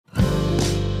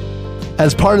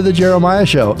As part of the Jeremiah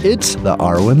Show, it's the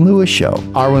Arwen Lewis Show.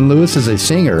 Arwen Lewis is a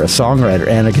singer, a songwriter,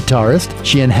 and a guitarist.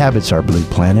 She inhabits our blue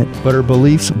planet, but her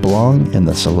beliefs belong in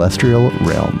the celestial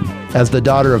realm. As the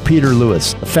daughter of Peter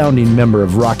Lewis, a founding member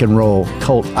of rock and roll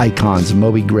cult icons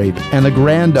Moby Grape, and the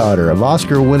granddaughter of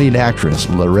Oscar-winning actress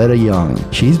Loretta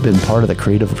Young, she's been part of the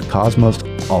creative cosmos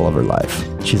all of her life.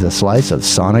 She's a slice of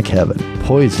sonic heaven,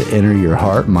 poised to enter your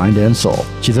heart, mind, and soul.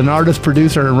 She's an artist,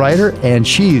 producer, and writer, and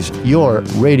she's your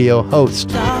radio host.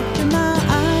 Doctor, my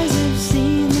eyes have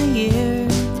seen the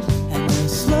years and the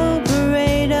slow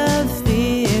parade of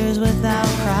fears without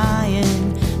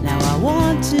crying. Now I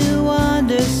want to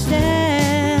understand.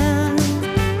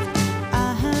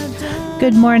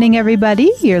 Good morning,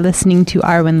 everybody. You're listening to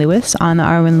Arwen Lewis on the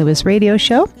Arwen Lewis Radio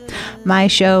Show. My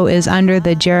show is under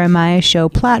the Jeremiah Show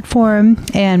platform,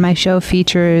 and my show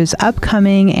features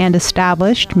upcoming and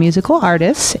established musical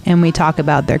artists, and we talk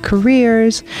about their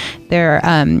careers, their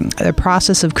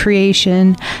process of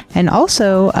creation, and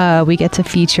also we get to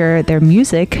feature their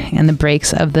music and the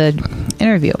breaks of the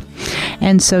interview.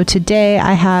 And so today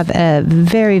I have a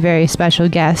very, very special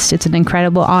guest. It's an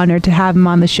incredible honor to have him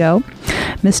on the show,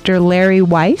 Mr. Larry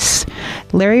Weiss.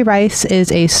 Larry Weiss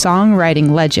is a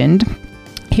songwriting legend.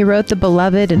 He wrote the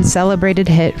beloved and celebrated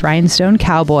hit Rhinestone,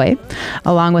 Cowboy,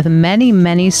 along with many,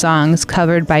 many songs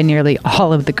covered by nearly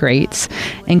all of the greats,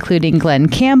 including Glenn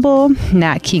Campbell,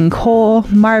 Nat King Cole,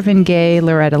 Marvin Gaye,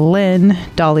 Loretta Lynn,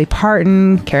 Dolly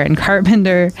Parton, Karen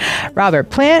Carpenter, Robert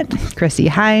Plant, Chrissie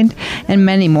Hynde, and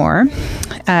many more.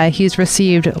 He's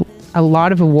received a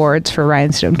lot of awards for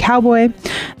Rhinestone Cowboy,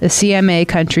 the CMA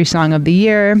Country Song of the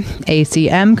Year,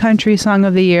 ACM Country Song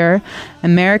of the Year,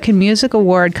 American Music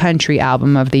Award Country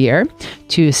Album of the Year,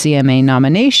 2 CMA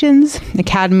nominations,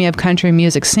 Academy of Country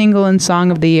Music Single and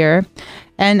Song of the Year,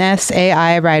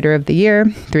 NSAI Writer of the Year,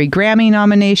 3 Grammy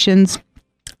nominations,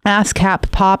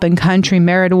 ASCAP Pop and Country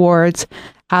Merit Awards,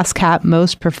 ASCAP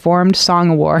Most Performed Song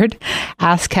Award,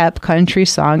 ASCAP Country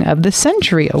Song of the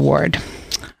Century Award.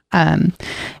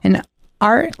 And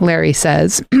art, Larry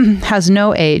says, has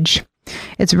no age.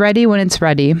 It's ready when it's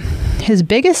ready. His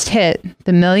biggest hit,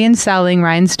 the million-selling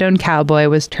Rhinestone Cowboy,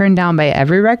 was turned down by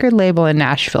every record label in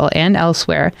Nashville and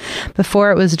elsewhere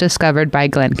before it was discovered by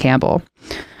Glenn Campbell.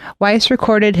 Weiss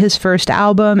recorded his first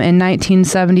album in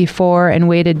 1974 and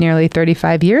waited nearly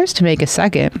 35 years to make a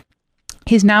second.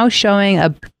 He's now showing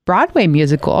a Broadway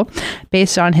musical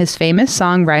based on his famous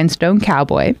song Rhinestone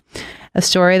Cowboy, a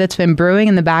story that's been brewing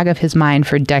in the back of his mind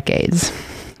for decades.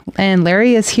 And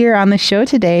Larry is here on the show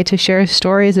today to share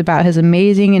stories about his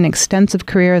amazing and extensive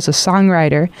career as a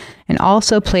songwriter and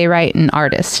also playwright and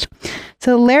artist.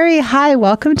 So Larry, hi,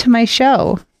 welcome to my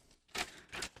show.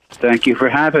 Thank you for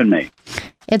having me.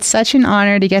 It's such an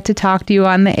honor to get to talk to you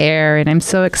on the air, and I'm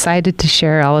so excited to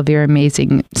share all of your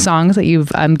amazing songs that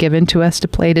you've given to us to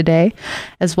play today,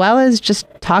 as well as just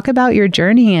talk about your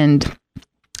journey and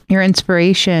your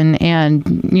inspiration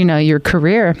and, you know, your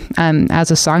career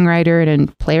as a songwriter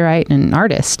and playwright and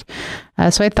artist.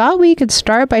 So I thought we could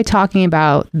start by talking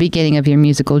about the beginning of your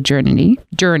musical journey.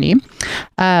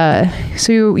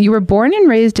 So you were born and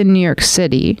raised in New York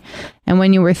City. And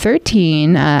when you were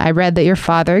 13, I read that your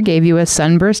father gave you a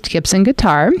Sunburst Gibson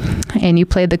guitar and you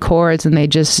played the chords and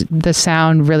the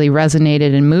sound really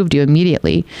resonated and moved you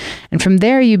immediately. And from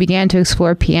there, you began to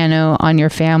explore piano on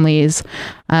your family's.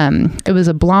 It was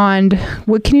a blonde.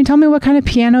 Can you tell me what kind of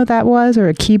piano that was, or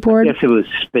a keyboard? Yes, it was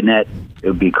spinet, it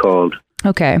would be called.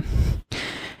 Okay.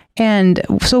 And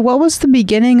so what was the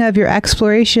beginning of your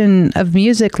exploration of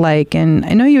music like? And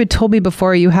I know you had told me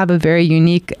before you have a very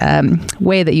unique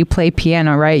way that you play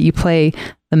piano, right? You play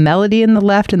the melody in the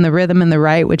left and the rhythm in the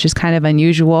right, which is kind of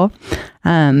unusual.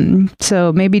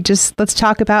 So maybe just let's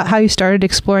talk about how you started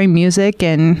exploring music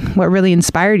and what really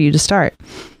inspired you to start.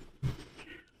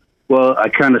 Well, I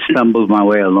kind of stumbled my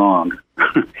way along.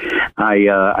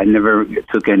 I never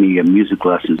took any music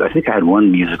lessons. I think I had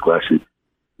one music lesson.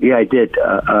 Yeah, I did.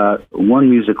 One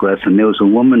music lesson. There was a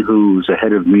woman who was a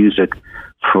head of music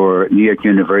for New York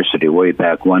University way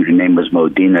back when. Her name was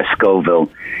Modena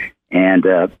Scoville. And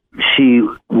she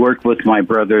worked with my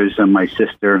brothers and my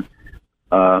sister,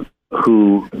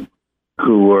 who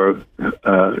were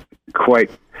quite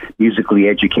musically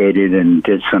educated and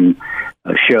did some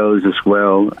shows as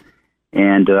well.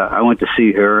 And I went to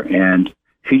see her, and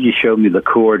she just showed me the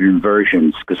chord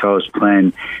inversions because I was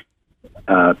playing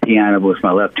piano with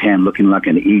my left hand looking like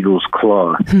an eagle's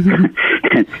claw.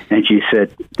 and she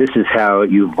said, "This is how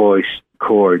you voice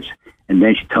chords." And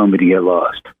then she told me to get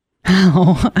lost.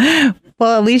 Oh,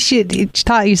 well, at least she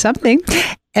taught you something.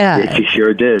 Yeah, she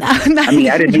sure did. I mean,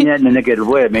 I didn't mean that in a negative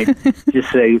way. I mean,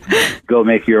 just say, go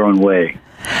make your own way.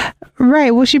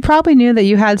 Right. Well, she probably knew that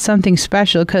you had something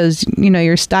special because,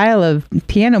 your style of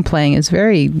piano playing is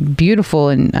very beautiful.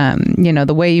 And,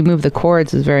 the way you move the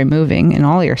chords is very moving in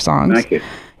all your songs. Thank you.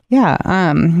 Yeah.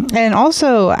 And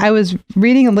also, I was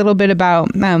reading a little bit about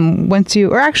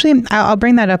I'll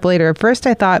bring that up later. First,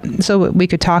 I thought, so we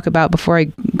could talk about before I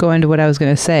go into what I was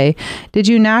going to say, did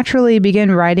you naturally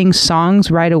begin writing songs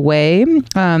right away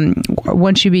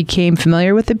once you became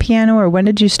familiar with the piano, or when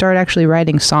did you start actually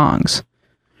writing songs?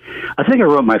 I think I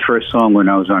wrote my first song when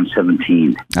I was on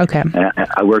 17. Okay.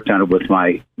 I worked on it with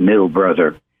my middle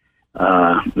brother.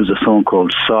 It was a song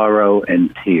called Sorrow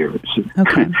and Tears.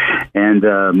 Okay. And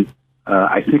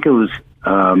I think it was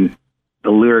the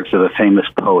lyrics of a famous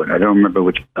poet. I don't remember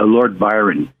which, Lord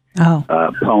Byron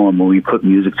poem when we put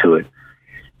music to it.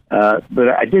 But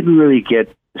I didn't really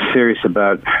get serious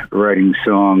about writing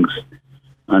songs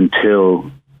until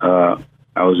I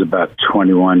was about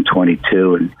 21,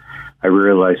 22, and I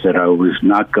realized that I was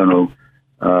not going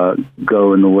to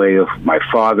go in the way of my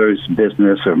father's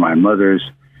business or my mother's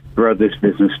brother's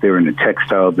business. They were in the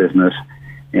textile business,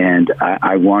 and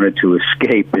I wanted to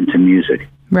escape into music.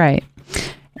 Right.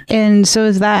 And so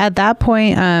is that at that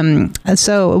point,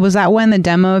 so was that when the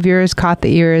demo of yours caught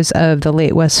the ears of the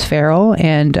late Wes Farrell,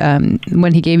 and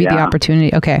when he gave you the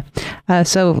opportunity? Okay.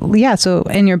 So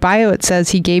in your bio, it says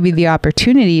he gave you the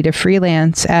opportunity to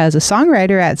freelance as a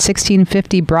songwriter at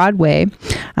 1650 Broadway.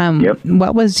 Yep.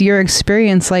 What was your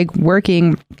experience like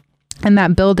working in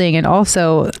that building? And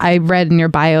also, I read in your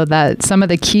bio that some of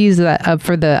the keys that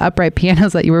for the upright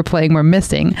pianos that you were playing were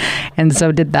missing. And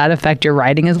so did that affect your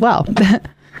writing as well?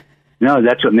 No,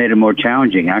 that's what made it more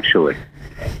challenging, actually.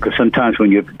 Because sometimes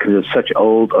because it's such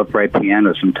old upright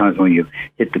pianos, sometimes when you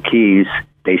hit the keys,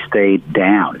 they stayed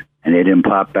down and they didn't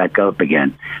pop back up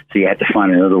again. So you had to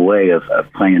find another way of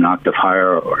playing an octave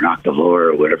higher or an octave lower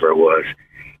or whatever it was.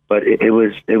 But it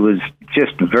was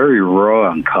just very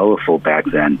raw and colorful back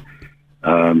then.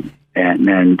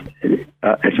 And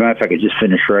as a matter of fact, I just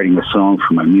finished writing a song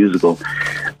for my musical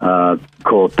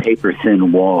called Paper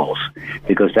Thin Walls,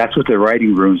 because that's what the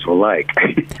writing rooms were like.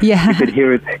 Yeah.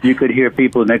 You could hear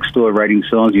people next door writing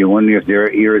songs. You wonder if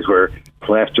their ears were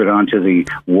plastered onto the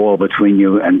wall between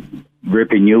you and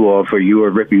ripping you off, or you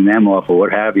were ripping them off, or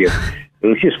what have you. It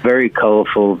was just very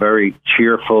colorful, very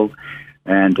cheerful,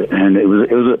 and it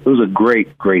was a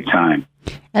great time.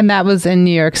 And that was in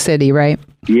New York City, right?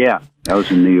 Yeah, that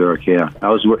was in New York. Yeah, that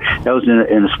was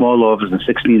in a small office in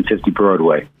 1650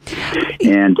 Broadway,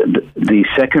 and the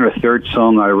second or third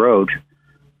song I wrote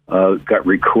got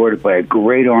recorded by a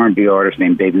great R&B artist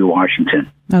named Baby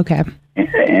Washington. Okay,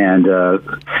 and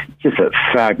just a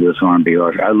fabulous R&B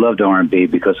artist. I loved R&B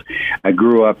because I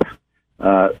grew up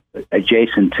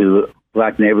adjacent to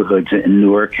black neighborhoods in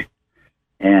Newark,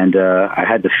 and I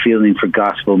had the feeling for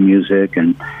gospel music,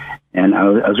 and I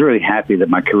was really happy that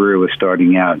my career was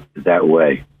starting out that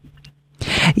way.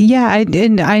 Yeah,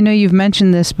 I know you've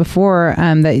mentioned this before,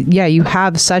 that you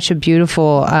have such a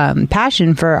beautiful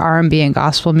passion for R&B and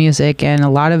gospel music, and a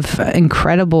lot of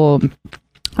incredible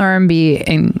R&B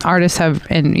and artists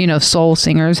and soul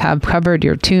singers have covered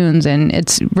your tunes, and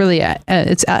it's really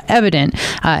it's evident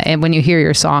and when you hear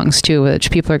your songs too, which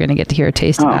people are going to get to hear a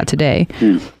taste of that today.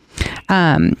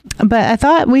 But I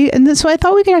thought we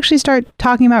could actually start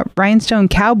talking about Rhinestone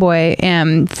Cowboy.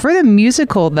 And for the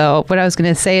musical, though, what I was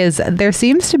going to say is there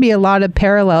seems to be a lot of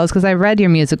parallels, because I read your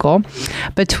musical,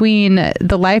 between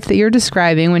the life that you're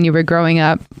describing when you were growing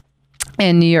up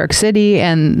in New York City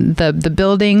and the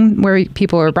building where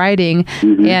people were writing,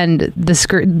 and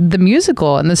the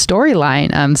musical and the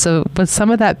storyline. So was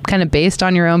some of that kind of based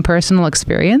on your own personal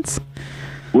experience?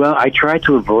 Well, I tried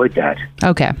to avoid that.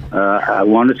 Okay. I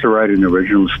wanted to write an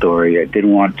original story. I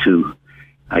didn't want to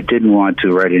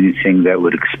write anything that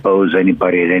would expose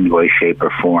anybody in any way, shape, or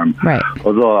form. Right.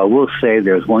 Although I will say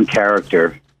there's one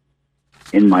character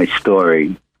in my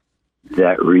story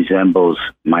that resembles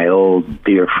my old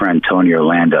dear friend Tony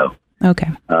Orlando. Okay.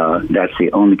 That's the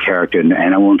only character, and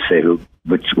I won't say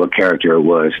what character it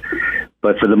was.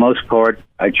 But for the most part,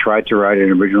 I tried to write an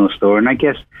original story, and I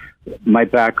guess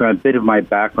a bit of my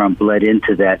background bled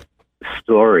into that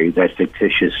story, that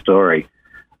fictitious story.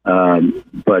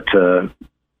 But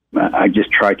I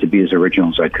just tried to be as original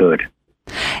as I could.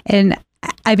 And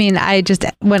I mean,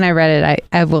 when I read it,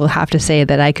 I will have to say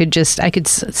that I could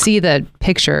see the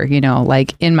picture,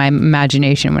 like in my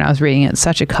imagination when I was reading it. It's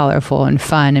such a colorful and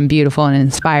fun and beautiful and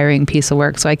inspiring piece of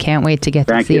work. So I can't wait to get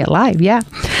to see it live. Yeah.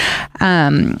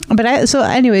 So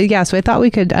I thought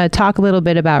we could talk a little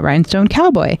bit about Rhinestone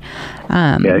Cowboy.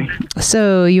 Okay.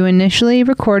 So you initially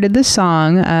recorded the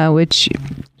song, which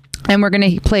And we're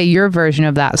going to play your version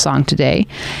of that song today.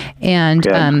 And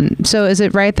so is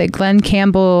it right that Glenn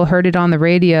Campbell heard it on the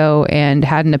radio and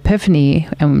had an epiphany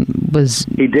and was...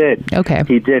 He did. Okay.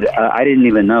 He did. I didn't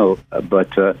even know, but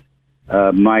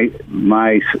my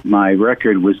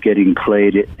record was getting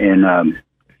played in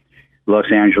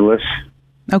Los Angeles.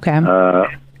 Okay.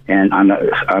 And on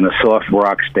a soft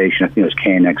rock station, I think it was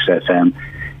KNX-FM.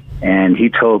 And he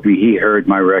told me he heard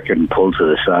my record and pulled to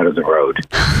the side of the road.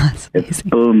 It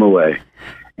blew him away.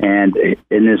 And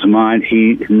in his mind,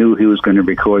 he knew he was going to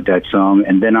record that song.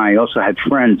 And then I also had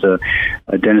friends,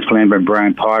 Dennis Lambert and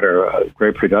Brian Potter, a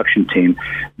great production team.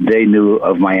 They knew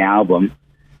of my album,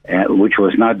 which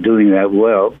was not doing that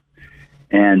well.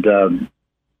 And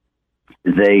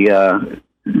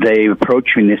they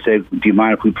approached me and they said, "Do you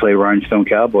mind if we play Rhinestone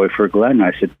Cowboy for Glenn?"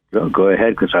 I said, "Oh, go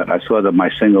ahead," because I saw that my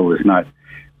single was not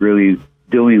really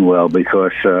doing well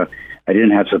because I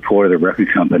didn't have support of the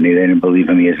record company. They didn't believe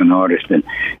in me as an artist. And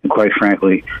quite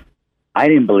frankly, I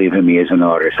didn't believe in me as an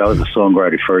artist. I was a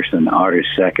songwriter first and an artist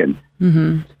second.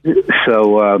 Mm-hmm.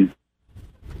 So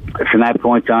from that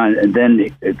point on, and then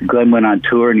Glenn went on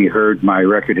tour and he heard my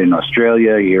record in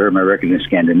Australia. He heard my record in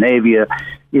Scandinavia.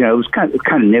 You know, it was kind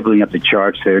of nibbling up the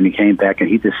charts there. And he came back and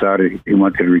he decided he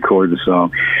wanted to record the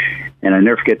song. And I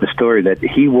never forget the story that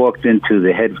he walked into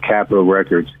the head of Capitol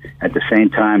Records at the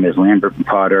same time as Lambert and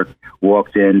Potter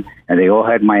walked in, and they all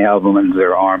had my album under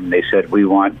their arm, and they said, "We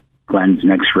want Glenn's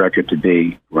next record to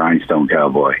be Rhinestone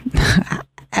Cowboy."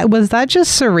 Was that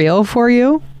just surreal for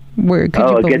you?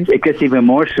 It gets even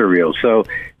more surreal. So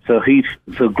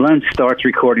Glenn starts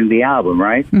recording the album,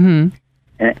 right? Mm-hmm.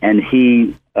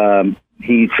 And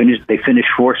they finished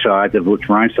 4 sides, of which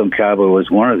Rhinestone Cowboy was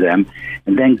one of them.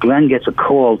 And then Glenn gets a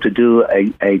call to do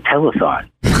a telethon.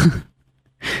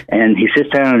 And he sits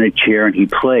down in a chair and he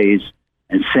plays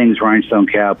and sings Rhinestone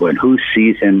Cowboy. And who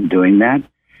sees him doing that?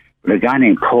 But a guy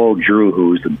named Paul Drew, who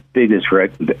was the biggest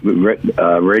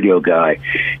radio guy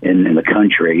in the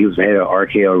country. He was the head of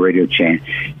RKO radio chain.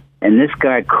 And this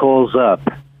guy calls up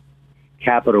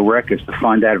Capitol Records to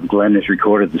find out if Glenn has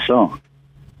recorded the song.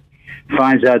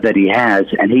 Finds out that he has,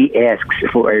 and he asks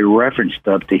for a reference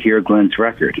dub to hear Glenn's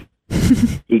record.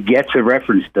 He gets a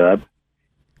reference dub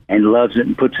and loves it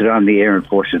and puts it on the air and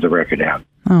forces the record out.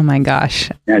 Oh my gosh.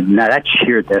 Now that's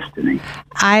sheer destiny.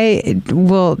 I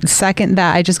will second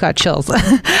that. I just got chills.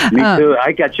 Me too.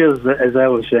 I got chills as I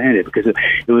was saying it because it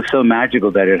was so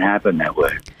magical that it happened that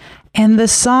way. And the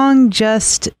song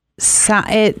just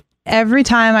every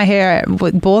time I hear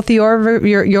it, both your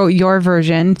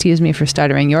version, excuse me for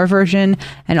stuttering, your version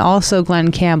and also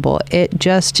Glenn Campbell, it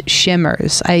just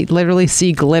shimmers. I literally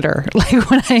see glitter. Like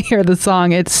when I hear the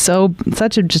song, it's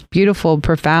such a just beautiful,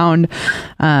 profound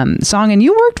song. And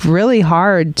you worked really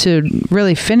hard to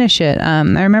really finish it. I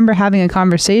remember having a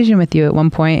conversation with you at one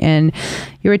point, and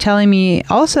you were telling me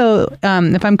also,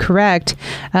 if I'm correct,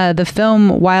 the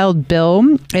film Wild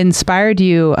Bill inspired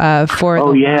you for.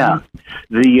 Oh, yeah.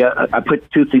 I put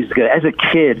 2 things together. As a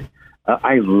kid,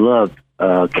 I loved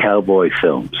cowboy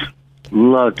films.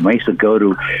 Loved them. I used to go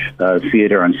to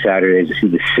theater on Saturdays to see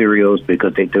the serials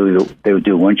because they would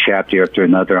do one chapter after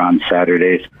another on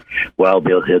Saturdays. Wild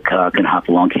Bill Hickok and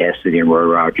Hopalong Cassidy and Roy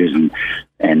Rogers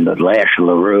and Lash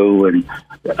LaRue and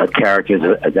characters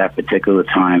at that particular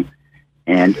time.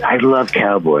 And I love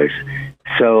cowboys.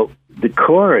 So the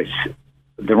chorus,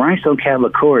 the Rhinestone Cowboy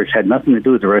chorus, had nothing to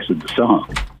do with the rest of the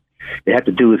song. It had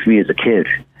to do with me as a kid,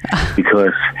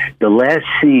 because the last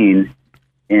scene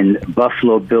in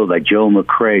Buffalo Bill that Joe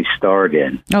McCrea starred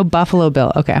in. Oh, Buffalo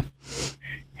Bill. Okay.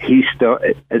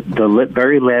 The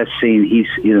very last scene. He's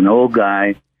an old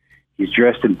guy. He's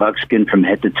dressed in buckskin from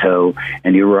head to toe,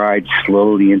 and he rides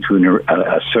slowly into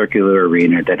a circular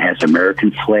arena that has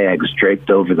American flags draped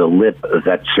over the lip of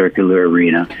that circular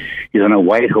arena. He's on a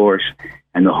white horse,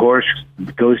 and the horse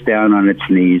goes down on its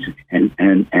knees, and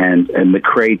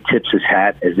McCrea tips his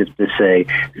hat as if to say,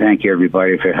 "Thank you,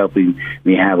 everybody, for helping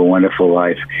me have a wonderful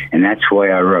life." And that's why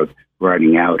I wrote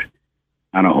Riding Out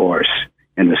on a Horse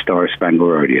in the Star Spangled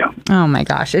Rodeo. Oh my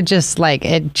gosh. It just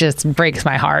breaks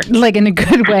my heart, like in a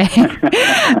good way.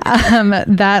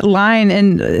 That line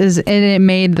and it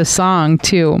made the song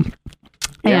too.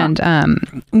 Yeah.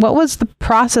 And what was the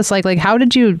process like? Like, how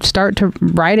did you start to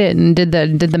write it? And did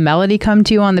the melody come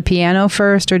to you on the piano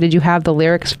first, or did you have the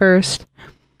lyrics first?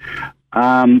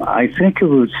 I think it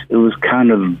was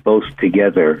kind of both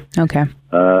together. Okay.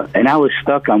 And I was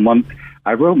stuck on one.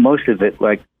 I wrote most of it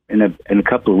like in a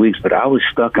couple of weeks, but I was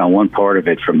stuck on one part of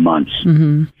it for months.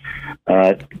 Mm-hmm.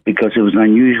 Because it was an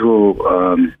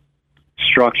unusual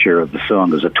structure of the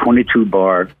song. It was a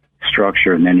 22-bar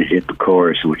structure, and then it hit the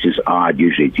chorus, which is odd.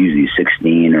 It's usually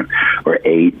 16 or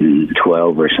 8 and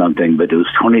 12 or something, but it was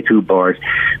 22 bars.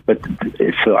 But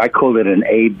so I called it an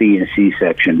A, B, and C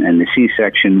section, and the C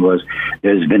section was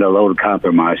there's been a load of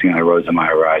compromising on the roads of my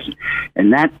horizon,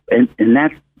 and that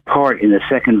part in the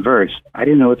second verse, I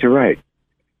didn't know what to write.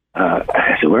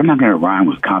 I said, where am I going to rhyme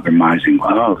with compromising?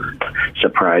 Oh,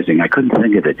 surprising. I couldn't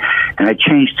think of it. And I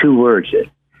changed 2 words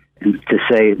to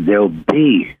say there'll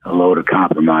be a load of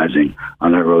compromising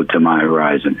on the road to my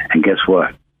horizon. And guess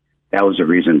what? That was the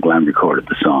reason Glenn recorded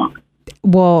the song.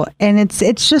 Well, and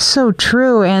it's just so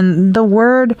true. And the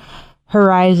word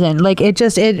horizon, like it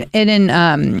just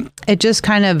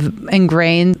kind of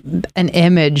ingrained an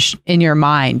image in your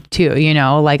mind too, you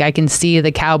know, like I can see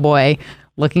the cowboy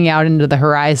looking out into the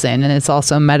horizon, and it's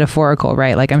also metaphorical,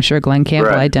 right? Like I'm sure Glenn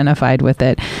Campbell identified with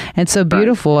it. And it's so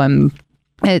beautiful, and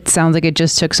it sounds like it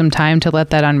just took some time to let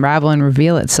that unravel and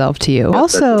reveal itself to you.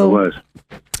 Also,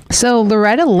 so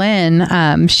Loretta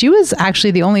Lynn, she was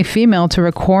actually the only female to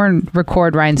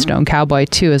record Rhinestone Cowboy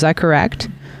too. Is that correct?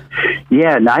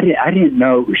 Yeah, and I didn't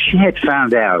know. She had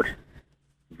found out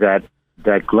that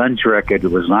Glenn's record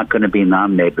was not going to be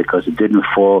nominated because it didn't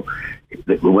fall.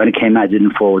 When it came out, it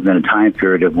didn't fall within a time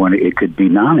period of when it could be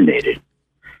nominated.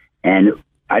 And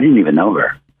I didn't even know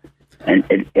her. And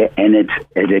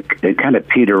it kind of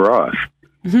petered her off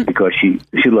because she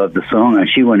loved the song, and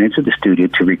she went into the studio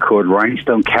to record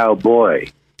Rhinestone Cowboy.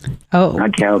 Oh,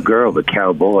 not cowgirl, but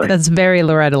cowboy. That's very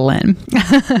Loretta Lynn.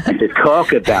 And to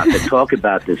talk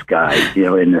about this guy, you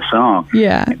know, in the song.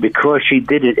 Yeah. Because she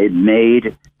did it, it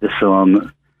made the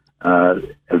song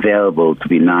available to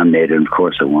be nominated. And of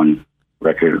course, it won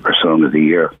Record or Song of the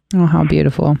Year. Oh, how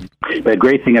beautiful! The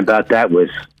great thing about that was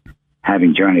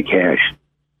having Johnny Cash.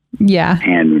 Yeah.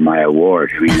 And my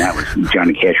award. I mean, that was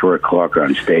Johnny Cash, Roy Clark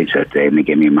on stage that day, and they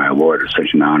gave me my award. It was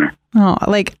such an honor. Oh,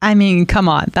 like, I mean, come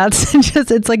on. That's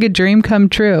just, it's like a dream come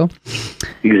true.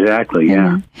 Exactly,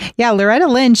 yeah. Yeah, Loretta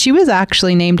Lynn, she was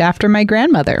actually named after my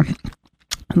grandmother,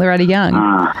 Loretta Young,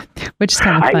 which is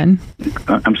kind of fun.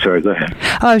 I'm sorry, go ahead.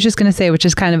 Oh, I was just going to say, which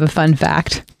is kind of a fun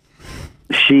fact.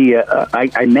 She,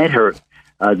 I met her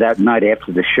that night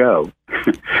after the show,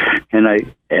 and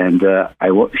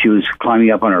she was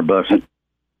climbing up on her bus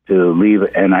to leave,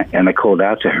 and I called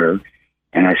out to her,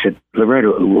 and I said, Loretta,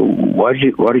 why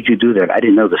did you do that? I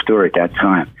didn't know the story at that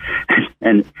time,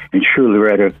 and true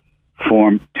Loretta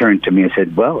turned to me and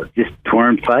said, well, it just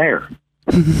tore fire.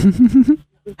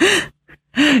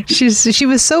 She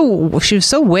was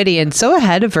so witty and so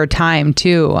ahead of her time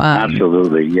too.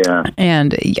 Absolutely, yeah.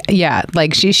 And yeah,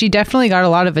 like she definitely got a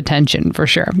lot of attention for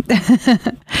sure.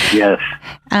 Yes.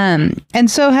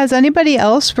 And so has anybody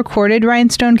else recorded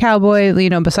Rhinestone Cowboy, you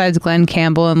know, besides Glenn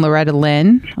Campbell and Loretta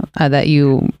Lynn, that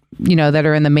you know that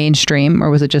are in the mainstream, or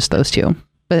was it just those two?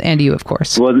 But and you, of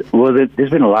course. Well,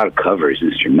 there's been a lot of covers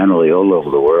instrumentally all over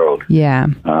the world. Yeah.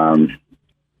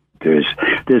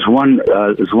 There's one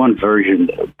version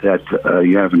that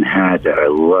you haven't had that I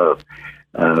love.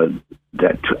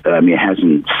 It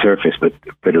hasn't surfaced, but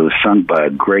it was sung by a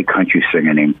great country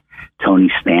singer named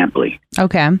Tony Stampley.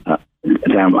 Okay.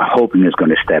 That I'm hoping is going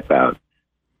to step out.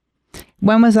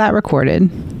 When was that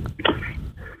recorded?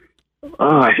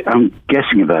 Oh, I'm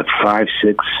guessing about 5,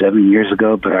 6, 7 years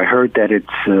ago. But I heard that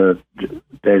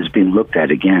it's being looked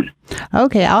at again.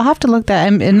 Okay, I'll have to look that,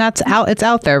 and that's out. It's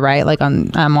out there, right? Like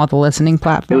on all the listening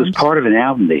platforms. It was part of an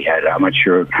album that he had. I'm not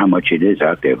sure how much it is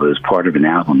out there, but it was part of an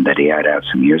album that he had out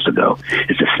some years ago.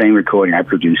 It's the same recording. I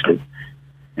produced it.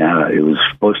 It was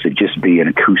supposed to just be an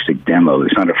acoustic demo.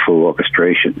 It's not a full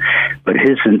orchestration, but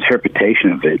his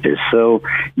interpretation of it is so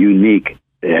unique.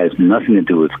 It has nothing to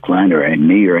do with Glenn or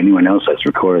me or anyone else that's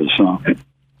recorded the song.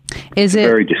 Is it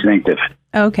very distinctive?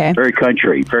 Okay. Very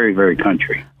country. Very, very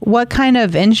country. What kind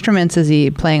of instruments is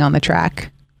he playing on the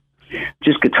track?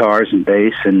 Just guitars and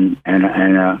bass and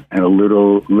a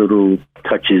little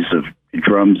touches of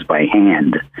drums by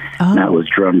hand, not with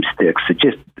drumsticks. It's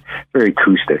just very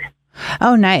acoustic.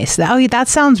 Oh, nice. Oh, that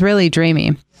sounds really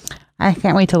dreamy. I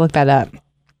can't wait to look that up.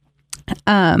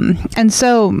 And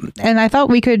I thought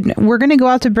we're going to go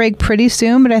out to break pretty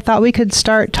soon, but I thought we could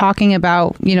start talking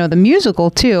about, the musical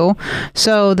too.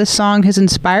 So this song has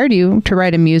inspired you to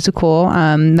write a musical.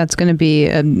 That's going to be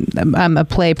a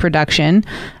play production.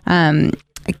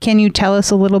 Can you tell us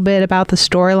a little bit about the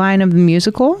storyline of the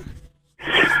musical?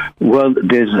 Well,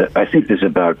 I think there's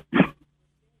about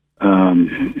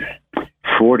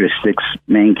 4 to 6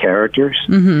 main characters,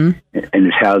 and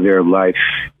it's how their life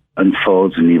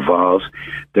unfolds and evolves.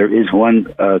 There is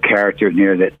one character in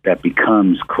there that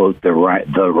becomes, quote, the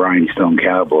Rhinestone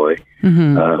Cowboy,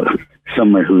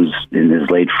 someone who's in his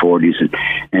late 40s.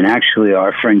 And actually,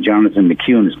 our friend Jonathan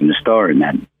McEwen is going to star in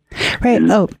that. Right.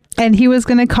 And he was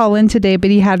going to call in today, but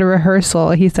he had a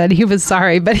rehearsal. He said he was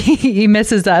sorry, but he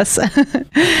misses us.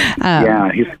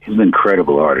 Yeah, he's an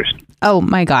incredible artist. Oh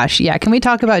my gosh. Yeah. Can we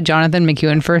talk about Jonathan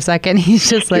McEwen for a second? He's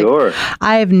just like, Sure.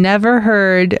 I've never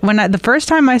heard the first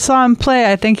time I saw him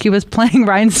play, I think he was playing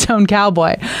Rhinestone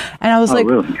Cowboy. And I was like,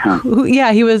 really? Huh.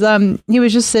 he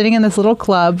was just sitting in this little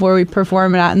club where we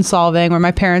perform at in Solvang, where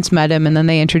my parents met him and then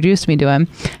they introduced me to him.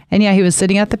 And yeah, he was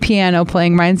sitting at the piano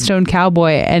playing Rhinestone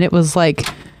Cowboy. And it was like,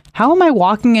 how am I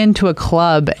walking into a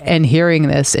club and hearing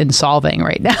this in Solvang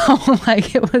right now?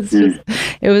 Like it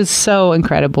was so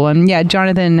incredible. And yeah,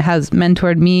 Jonathan has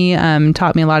mentored me,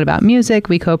 taught me a lot about music.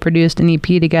 We co-produced an EP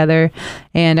together.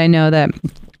 And I know that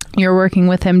you're working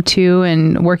with him too,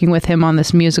 and working with him on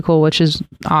this musical, which is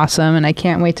awesome. And I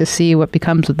can't wait to see what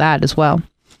becomes of that as well.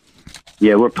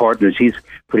 Yeah, we're partners. He's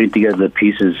putting together the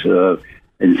pieces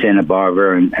in Santa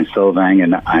Barbara and Solvang,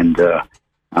 and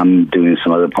I'm doing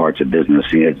some other parts of business.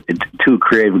 It's two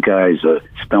creative guys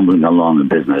stumbling along the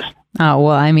business. Oh,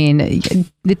 well, I mean,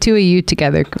 the two of you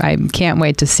together, I can't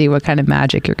wait to see what kind of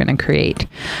magic you're going to create.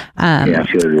 Yeah, I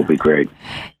feel it will be great.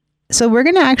 So we're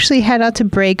going to actually head out to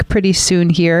break pretty soon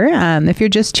here. If you're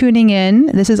just tuning in,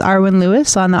 this is Arwen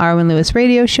Lewis on the Arwen Lewis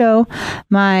Radio Show.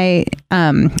 My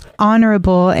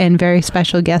honorable and very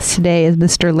special guest today is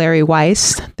Mr. Larry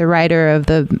Weiss, the writer of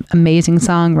the amazing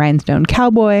song Rhinestone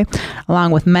Cowboy,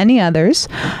 along with many others.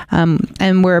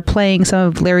 And we're playing some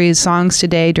of Larry's songs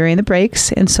today during the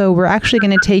breaks. And so we're actually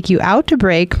going to take you out to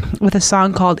break with a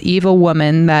song called Evil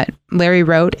Woman that Larry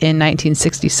wrote in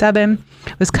 1967.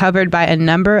 It was covered by a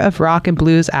number of rock and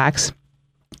blues acts,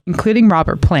 including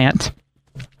Robert Plant.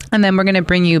 And then we're going to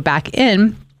bring you back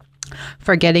in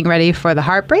for Getting Ready for the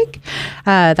Heartbreak.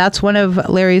 That's one of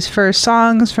Larry's first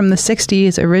songs from the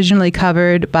 60s, originally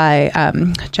covered by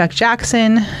Chuck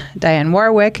Jackson, Dionne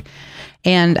Warwick,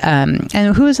 and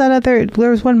who is that other? There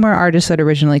was one more artist that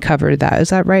originally covered that. Is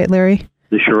that right, Larry?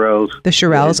 The Shirelles. The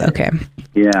Shirelles, okay.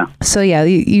 Yeah. So yeah,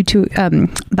 you two,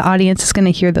 the audience is going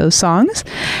to hear those songs.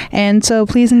 And so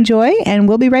please enjoy, and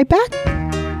we'll be right back.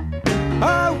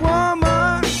 Oh,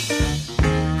 woman,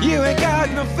 you ain't got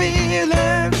no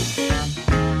feelings,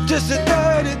 just a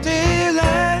dirty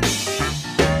dealing.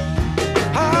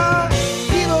 Oh,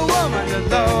 evil woman,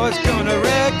 the Lord's gonna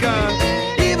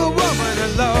reckon. Evil woman, the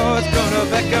Lord's gonna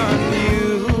beckon you.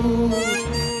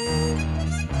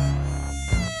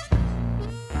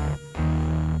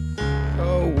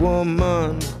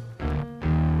 Woman,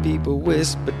 people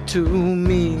whisper to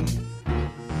me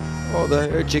all the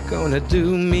hurt you're gonna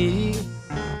do me.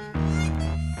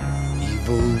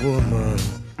 Evil woman,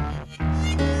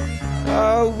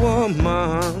 oh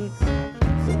woman,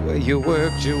 the way you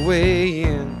worked your way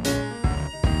in,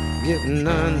 getting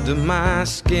under my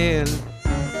skin.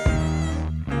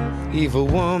 Evil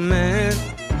woman,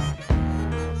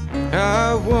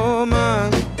 oh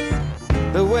woman,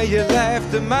 the way you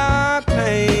laughed at my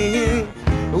pain,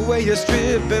 the way you're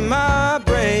stripping my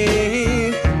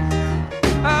brain.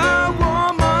 Oh,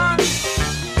 woman,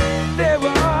 there were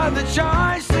other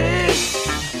choices,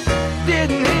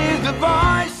 didn't hear the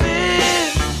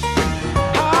voices.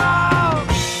 Oh,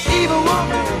 evil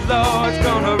woman, the Lord's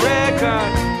gonna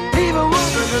reckon. Evil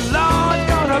woman, the Lord's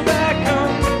gonna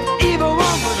beckon. Evil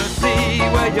woman, to see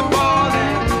where you're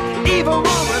falling. Evil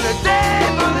woman, the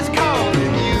devil is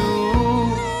calling you.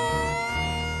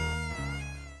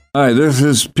 Hi, this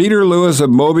is Peter Lewis of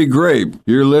Moby Grape.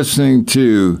 You're listening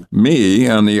to me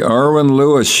on the Arwen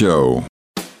Lewis Show.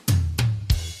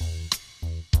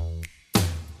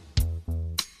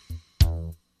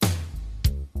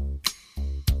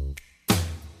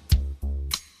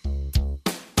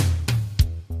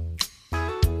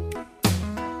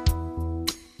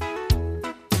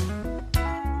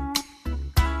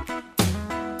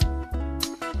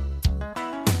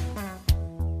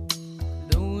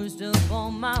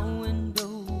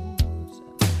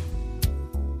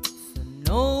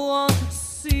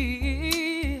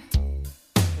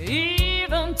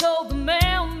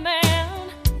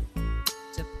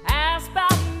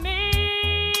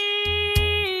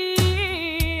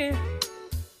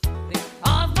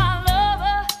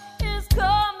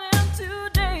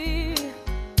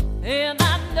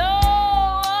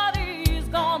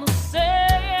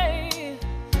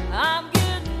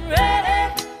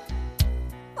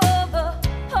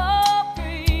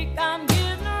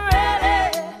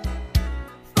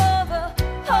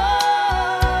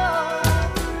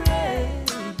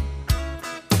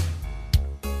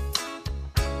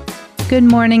 Good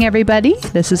morning, everybody.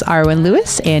 This is Arwen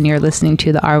Lewis, and you're listening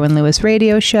to the Arwen Lewis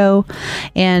Radio Show.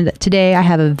 And today I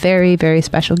have a very, very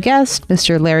special guest,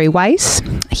 Mr. Larry Weiss.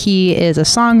 He is a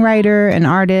songwriter, an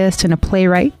artist, and a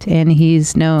playwright, and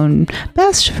he's known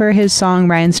best for his song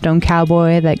Rhinestone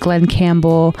Cowboy that Glenn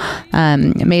Campbell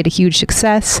made a huge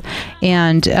success.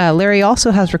 And Larry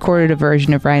also has recorded a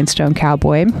version of Rhinestone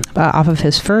Cowboy off of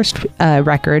his first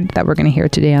record that we're going to hear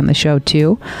today on the show,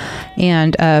 too.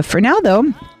 And for now,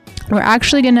 though, we're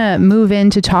actually going to move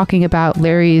into talking about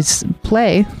Larry's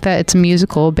play, that it's a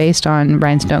musical based on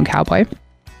Rhinestone Cowboy.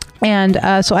 And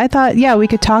so I thought, we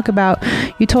could talk about,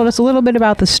 you told us a little bit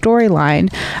about the storyline,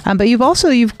 but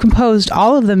you've composed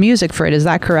all of the music for it. Is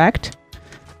that correct?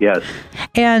 Yes.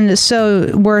 And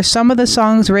so were some of the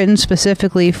songs written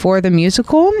specifically for the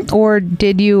musical, or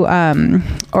did you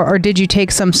or did you take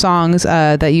some songs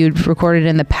that you'd recorded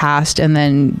in the past and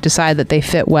then decide that they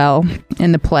fit well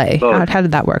in the play? How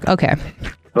did that work? Okay.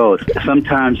 Both.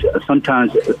 Sometimes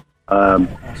I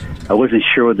wasn't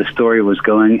sure where the story was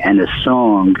going, and a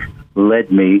song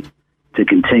led me to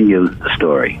continue the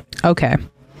story. Okay.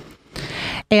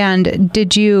 And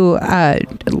did you, or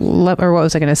what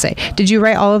was I going to say? Did you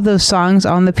write all of those songs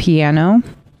on the piano,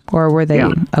 or were they?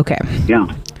 Yeah. Okay. Yeah.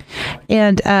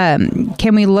 And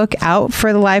can we look out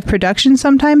for the live production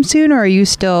sometime soon, or are you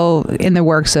still in the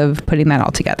works of putting that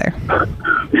all together?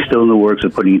 Still in the works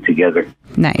of putting it together.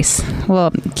 Nice.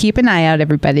 Well, keep an eye out,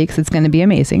 everybody, because it's going to be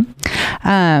amazing.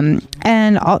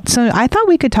 And also, I thought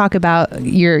we could talk about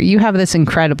you have this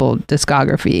incredible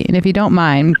discography, and if you don't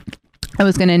mind, I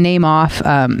was going to name off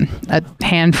a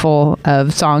handful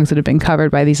of songs that have been covered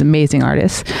by these amazing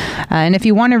artists. And if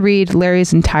you want to read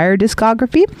Larry's entire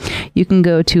discography, you can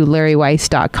go to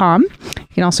larryweiss.com. You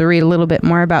can also read a little bit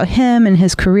more about him and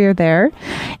his career there.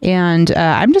 And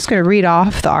I'm just going to read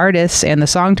off the artists and the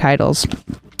song titles.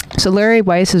 So Larry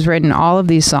Weiss has written all of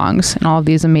these songs, and all of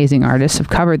these amazing artists have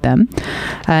covered them.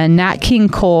 Nat King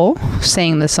Cole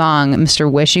sang the song Mr.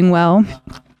 Wishing Well.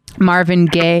 Marvin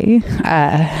Gaye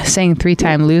sang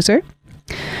Three-Time Loser.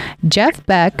 Jeff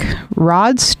Beck,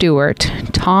 Rod Stewart,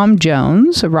 Tom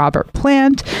Jones, Robert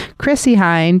Plant, Chrissie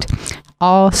Hynde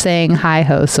all sang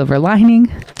Hi-Ho Silver Lining.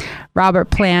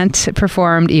 Robert Plant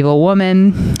performed Evil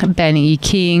Woman. Benny E.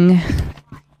 King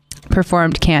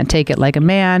performed Can't Take It Like a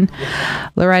Man.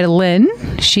 Loretta Lynn,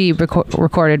 she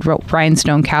recorded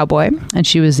Rhinestone Cowboy, and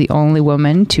she was the only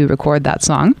woman to record that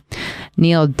song.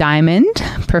 Neil Diamond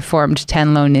performed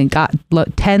 10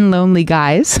 Lonely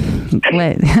Guys.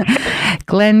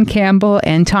 Glenn Campbell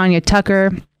and Tanya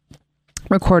Tucker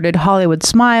recorded Hollywood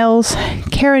Smiles.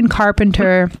 Karen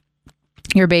Carpenter,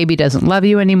 Your Baby Doesn't Love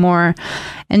You Anymore.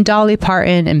 And Dolly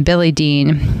Parton and Billie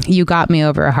Dean, You Got Me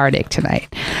Over a Heartache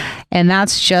Tonight. And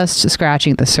that's just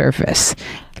scratching the surface.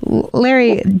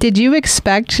 Larry, did you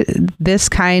expect this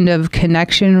kind of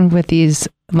connection with these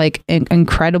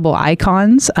incredible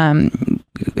icons?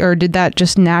 Or did that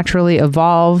just naturally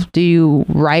evolve? Do you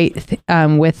write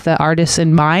with the artists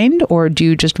in mind, or do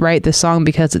you just write the song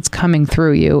because it's coming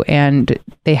through you and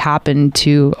they happen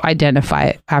to identify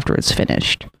it after it's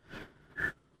finished?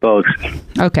 Both.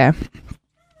 Okay.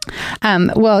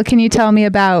 Well, can you tell me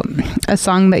about a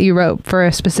song that you wrote for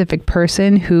a specific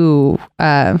person who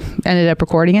ended up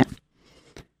recording it?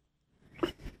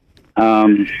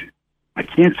 I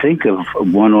can't think of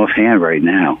one offhand right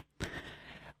now.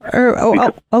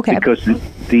 Okay. Because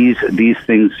these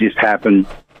things just happen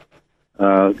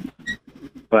by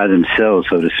themselves,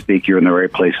 so to speak. You're in the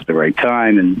right place at the right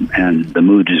time, and the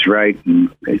mood is right,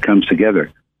 and it comes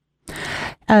together.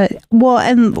 So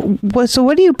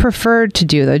what do you prefer to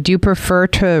do, though? Do you prefer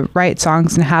to write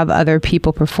songs and have other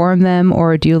people perform them,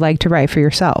 or do you like to write for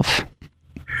yourself?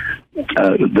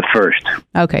 The first.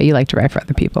 Okay, you like to write for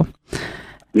other people.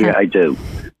 Yeah, I do.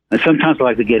 And sometimes I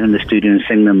like to get in the studio and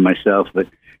sing them myself, but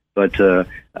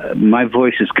my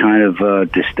voice is kind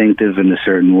of distinctive in a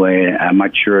certain way. I'm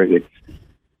not sure it's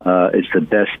the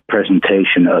best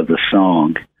presentation of the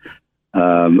song.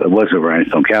 It was a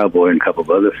Rhinestone Cowboy and a couple of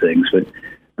other things, but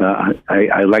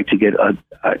I like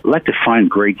to find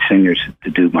great singers to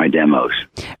do my demos.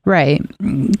 Right,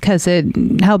 because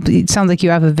it helps. It sounds like you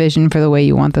have a vision for the way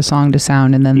you want the song to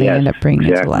sound, and then they end up bringing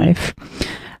it to life.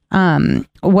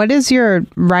 What is your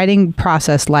writing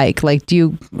process like? I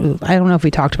don't know if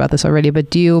we talked about this already, but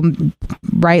do you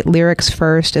write lyrics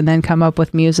first and then come up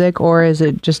with music, or is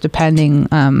it just depending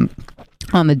on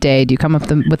the day? Do you come up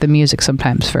with the music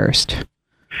sometimes first?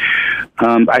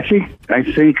 I think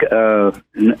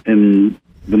in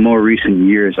the more recent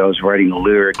years, I was writing the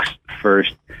lyrics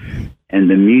first, and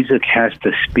the music has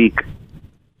to speak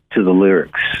to the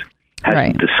lyrics,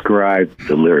 has to describe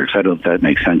the lyrics. I don't know if that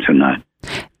makes sense or not.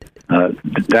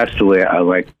 that's the way I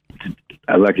like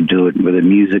to do it, where the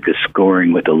music is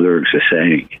scoring what the lyrics are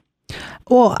saying.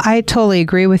 Well, I totally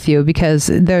agree with you because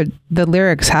the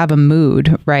lyrics have a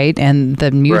mood, right? And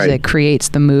the music creates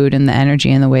the mood and the energy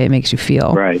and the way it makes you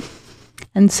feel. Right.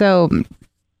 And so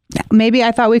maybe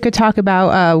I thought we could talk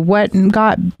about what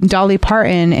got Dolly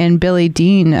Parton and Billy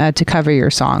Dean to cover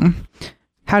your song.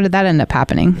 How did that end up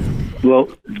happening? Well,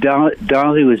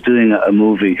 Dolly was doing a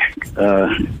movie,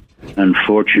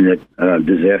 unfortunate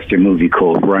disaster movie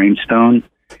called Rhinestone.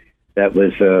 That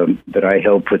was that I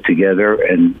helped put together,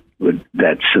 and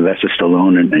that Sylvester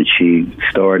Stallone and she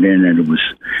starred in, and it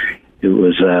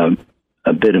was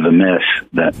a bit of a mess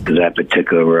that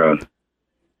particular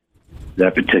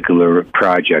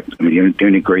project. I mean, the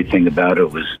only great thing about it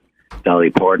was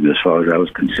Dolly Parton, as far as I was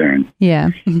concerned.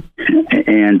 Yeah.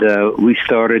 And we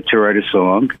started to write a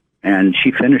song, and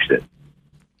she finished it.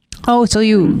 Oh, so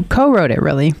you co-wrote it,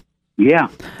 really? Yeah.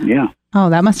 Oh,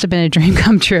 that must have been a dream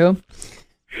come true.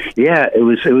 Yeah, it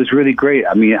was really great.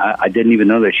 I mean, I didn't even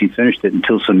know that she finished it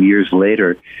until some years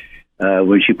later,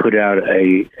 when she put out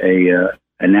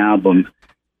an album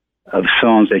of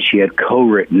songs that she had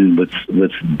co-written with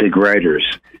big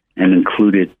writers, and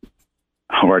included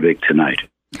 "Heartache Tonight"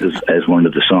 as one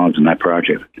of the songs in that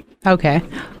project. Okay.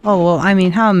 Oh, well, I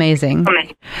mean, how amazing.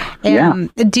 Yeah.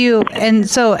 And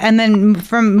then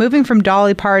from moving from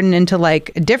Dolly Parton into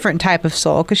like a different type of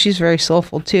soul, because she's very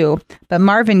soulful too, but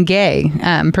Marvin Gaye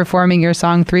performing your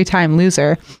song "3-Time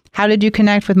Loser." How did you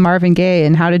connect with Marvin Gaye,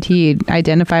 and how did he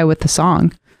identify with the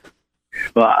song?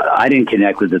 Well, I didn't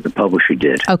connect with it. The publisher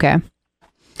did. Okay.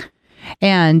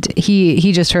 And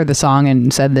he just heard the song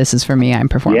and said, "This is for me. I'm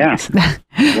performing." Yeah.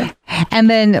 And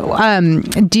then,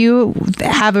 do you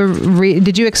have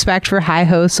did you expect for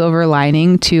Hi-Ho Silver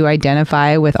Lining to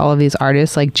identify with all of these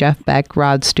artists like Jeff Beck,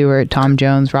 Rod Stewart, Tom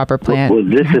Jones, Robert Plant? Well,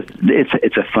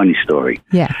 it's a funny story.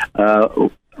 Yeah.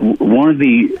 One of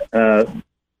the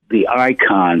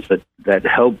icons that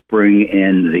helped bring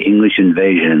in the English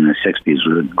invasion in the 60s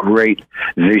was a great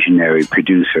visionary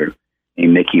producer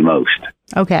named Mickey Most.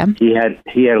 Okay. He had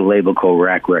a label called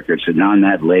Rack Records, and on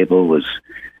that label was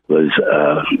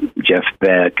Jeff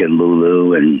Beck and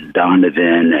Lulu and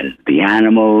Donovan and the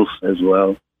Animals as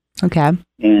well. Okay.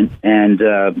 And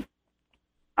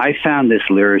I found this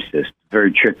lyricist,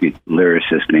 very tricky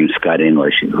lyricist named Scott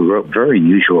English, who wrote very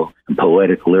unusual and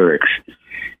poetic lyrics.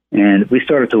 And we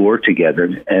started to work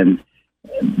together. And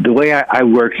the way I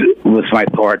worked with my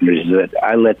partners is that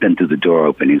I let them do the door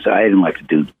openings. I didn't like to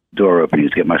do door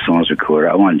openings, get my songs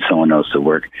recorded. I wanted someone else to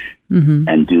work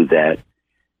and do that.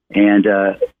 And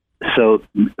so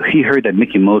he heard that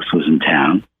Mickey Most was in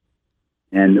town,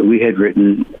 and we had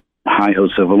written Hi-Ho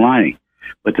Silver Lining.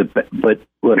 But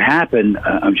what happened,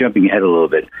 I'm jumping ahead a little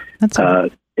bit. That's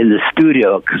okay. In the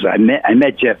studio, because I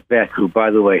met Jeff Beck, who,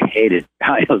 by the way, hated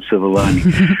Hi-Ho Silver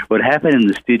Lining. What happened in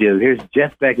the studio, here's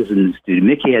Jeff Beck is in the studio.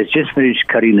 Mickey has just finished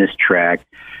cutting this track.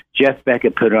 Jeff Beck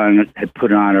had put on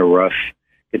a rough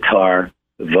guitar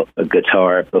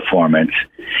performance,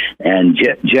 and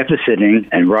Jeff is sitting,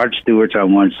 and Rod Stewart's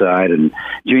on one side, and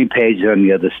Jimmy Page is on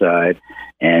the other side,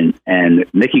 and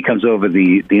Mickey comes over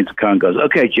the intercom and goes,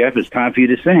 "Okay, Jeff, it's time for you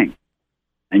to sing."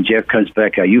 And Jeff comes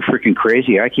back, "Are you freaking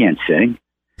crazy? I can't sing.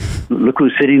 Look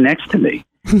who's sitting next to me."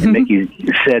 And Mickey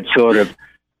said sort of,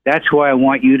 "That's why I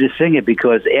want you to sing it,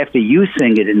 because after you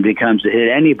sing it and becomes a hit,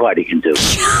 anybody can do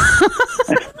it."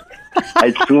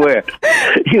 I swear.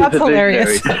 That's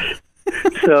hilarious.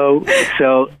 So,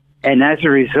 and as a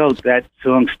result, that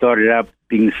song started out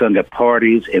being sung at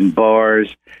parties, in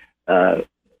bars,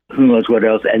 who knows what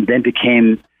else, and then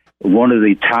became one of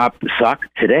the top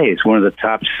today. It's one of the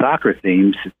top soccer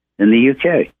themes in the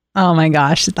UK. Oh my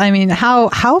gosh! I mean, how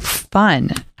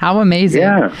fun, how amazing!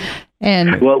 Yeah.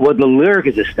 And well, the lyric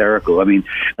is hysterical. I mean,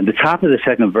 at the top of the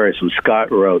second verse, what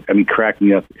Scott wrote, I mean, cracked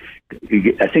me up.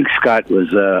 I think Scott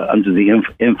was under the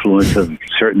influence of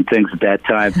certain things at that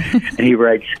time, and he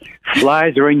writes,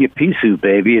 "Flies are in your pea suit,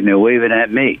 baby, and they're waving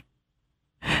at me."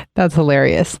 That's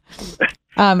hilarious.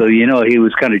 So he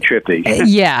was kind of trippy.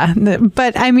 Yeah,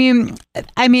 but I mean,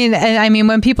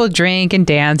 when people drink and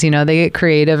dance, they get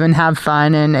creative and have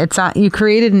fun, and it's not. You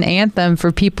created an anthem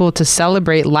for people to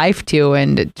celebrate life to,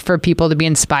 and for people to be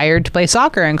inspired to play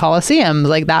soccer in Coliseums.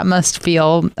 Like, that must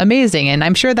feel amazing, and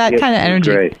I'm sure that kind of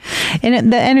energy, great.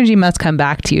 And the energy must come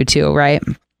back to you too, right?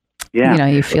 Yeah,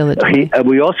 you feel it.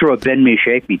 We also wrote "Bend Me,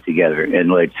 Shake Me" together in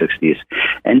the late '60s,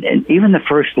 and even the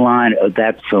first line of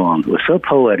that song was so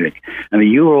poetic. I mean,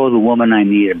 "You are all the woman I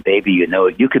need, and baby, you know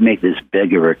it. You could make this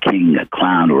beggar a king, a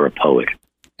clown, or a poet."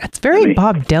 That's very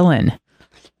Bob Dylan.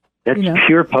 That's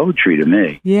pure poetry to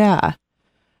me. Yeah.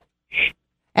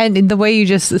 And the way you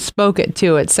just spoke it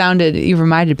too, you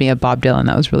reminded me of Bob Dylan.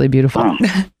 That was really beautiful. Oh,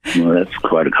 well, that's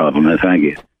quite a compliment. Thank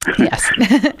you. Yes.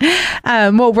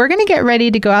 Well, we're going to get ready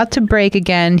to go out to break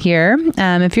again here.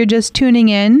 If you're just tuning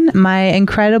in, my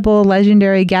incredible,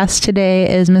 legendary guest today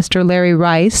is Mr. Larry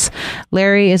Weiss.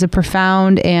 Larry is a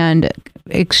profound and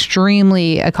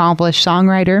extremely accomplished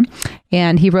songwriter,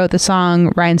 and he wrote the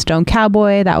song Rhinestone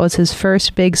Cowboy. That was his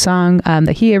first big song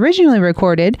that he originally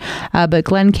recorded, but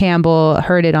Glenn Campbell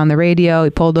heard it on the radio.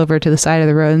 He pulled over to the side of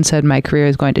the road and said, my career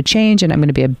is going to change and I'm going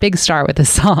to be a big star with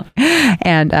this song.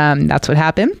 And that's what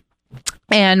happened.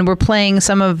 And we're playing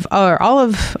all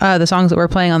of the songs that we're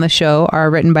playing on the show are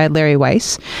written by Larry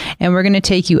Weiss. And we're going to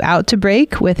take you out to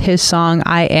break with his song,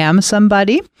 I Am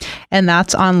Somebody. And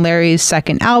that's on Larry's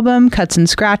second album, Cuts and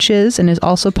Scratches, and is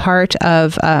also part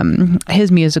of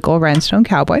his musical, Rhinestone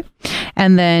Cowboy.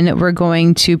 And then we're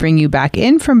going to bring you back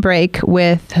in from break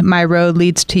with My Road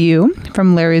Leads to You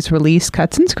from Larry's release,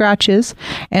 Cuts and Scratches.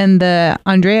 And the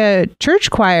Andrea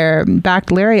Church Choir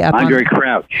backed Larry up.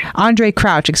 Andre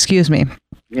Crouch, excuse me.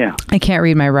 Yeah. I can't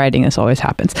read my writing. This always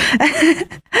happens.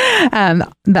 The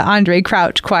Andre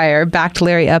Crouch Choir backed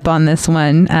Larry up on this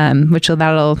one,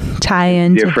 that'll tie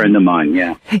in. Dear friend of mine,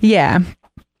 yeah. Yeah.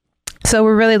 So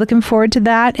we're really looking forward to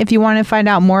that. If you want to find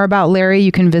out more about Larry,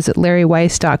 you can visit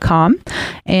larryweiss.com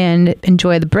and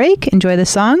enjoy the break, enjoy the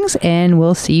songs, and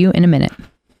we'll see you in a minute.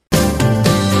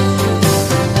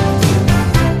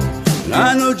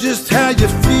 I know just how you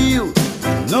feel.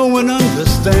 No one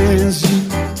understands you.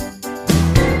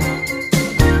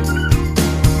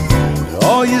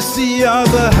 All you see are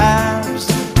the haves,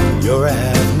 your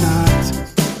have-not.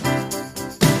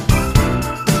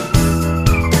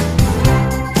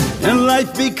 And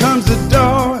life becomes a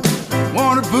door,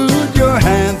 wanna put your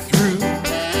hand through.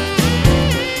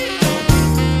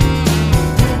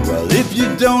 Well, if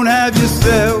you don't have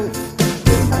yourself,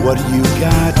 then what do you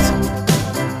got?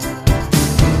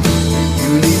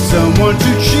 You need someone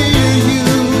to cheer you,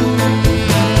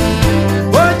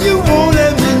 but you won't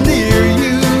let me near you.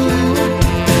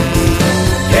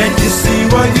 Can't you see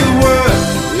what you were?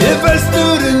 If I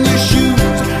stood in your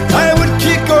shoes, I would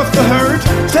kick off the hurt,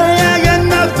 say I got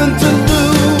nothing to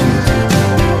lose.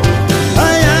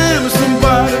 I am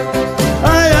somebody,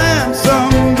 I am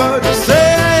somebody,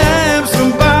 say I am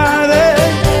somebody.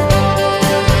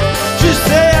 Just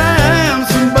say I am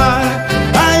somebody,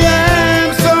 I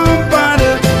am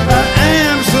somebody, I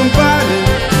am somebody.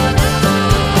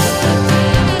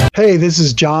 Hey, this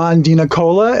is John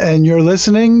DiNicola, and you're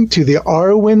listening to the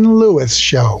Arwen Lewis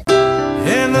Show.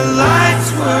 And the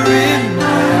lights were in my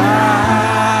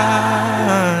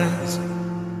eyes,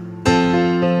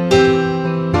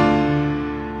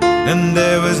 and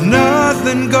there was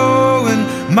nothing going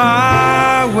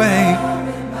my way.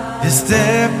 You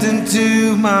stepped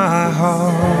into my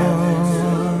heart,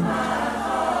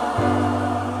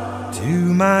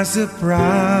 to my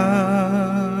surprise.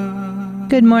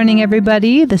 Good morning,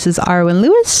 everybody. This is Arwen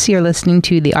Lewis. You're listening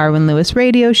to the Arwen Lewis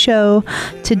Radio Show.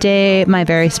 Today, my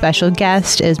very special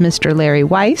guest is Mr. Larry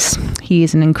Weiss.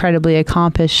 He's an incredibly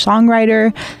accomplished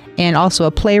songwriter and also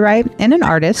a playwright and an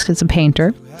artist. He's a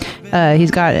painter.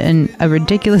 He's got a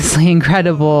ridiculously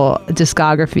incredible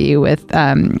discography with,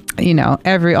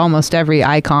 almost every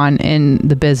icon in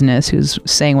the business who's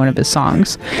sang one of his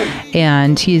songs.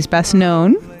 And he's best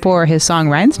known for his song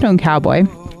Rhinestone Cowboy.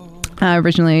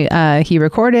 Originally, he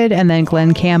recorded, and then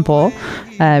Glenn Campbell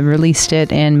released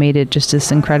it and made it just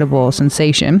this incredible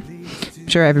sensation. I'm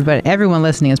sure everyone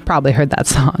listening has probably heard that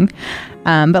song.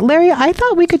 But Larry, I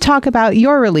thought we could talk about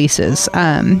your releases.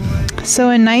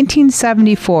 So in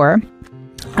 1974,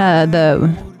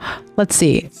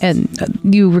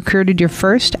 you recorded your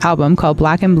first album called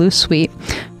Black and Blue Suite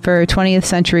for 20th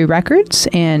Century Records,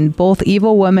 and both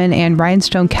Evil Woman and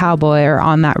Rhinestone Cowboy are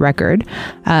on that record,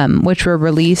 which were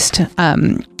released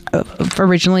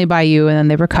originally by you, and then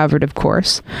they were covered, of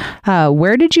course.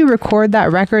 Where did you record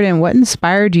that record, and what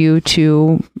inspired you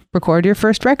to record your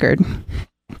first record?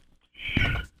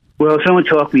 Well, someone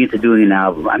talked me into doing an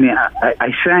album. I mean,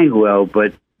 I sang well,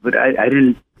 but I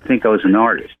didn't think I was an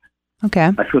artist. Okay.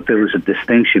 I thought there was a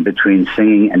distinction between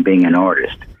singing and being an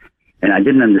artist. And I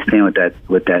didn't understand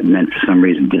what that meant. For some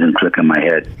reason, it didn't click in my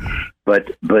head.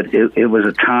 But it was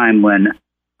a time when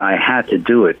I had to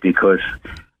do it because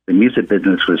the music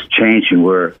business was changing,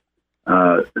 where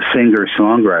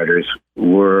singer-songwriters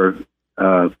were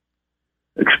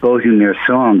exposing their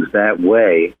songs that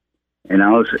way, and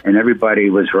everybody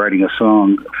was writing a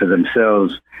song for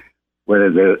themselves,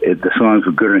 whether the songs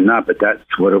were good or not. But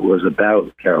that's what it was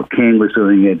about. Carole King was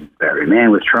doing it. Barry Mann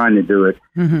was trying to do it.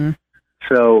 Mm-hmm.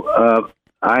 So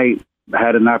I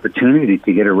had an opportunity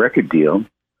to get a record deal,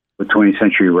 with 20th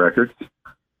Century Records,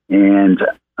 and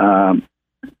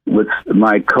with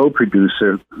my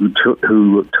co-producer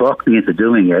who talked me into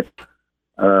doing it,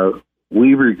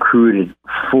 we recruited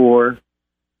 4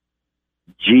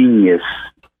 genius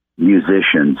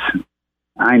musicians.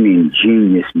 I mean,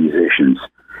 genius musicians.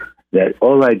 That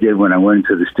all I did when I went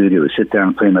into the studio was sit down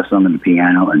and play my song on the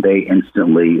piano, and they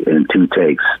instantly, in 2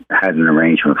 takes, had an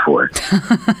arrangement for it.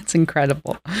 That's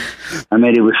incredible. I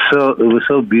mean, it was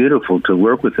so beautiful to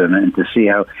work with them and to see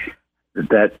how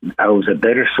that I was a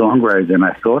better songwriter than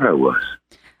I thought I was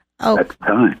at the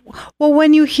time. Well,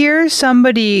 when you hear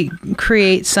somebody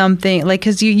create something, like,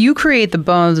 because you create the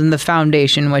bones and the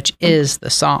foundation, which is the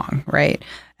song, right?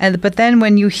 But then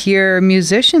when you hear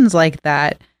musicians like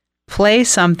that play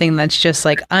something that's just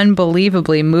like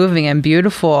unbelievably moving and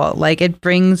beautiful, like it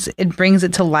brings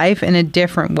it to life in a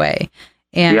different way.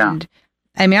 And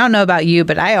I mean, I don't know about you,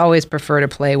 but I always prefer to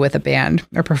play with a band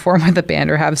or perform with a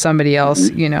band or have somebody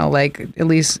else, like at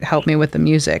least help me with the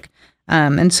music.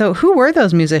 And so who were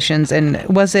those musicians? And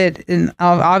was it,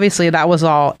 obviously that was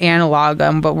all analog,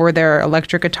 but were there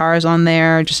electric guitars on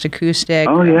there, just acoustic?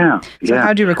 Oh, yeah. So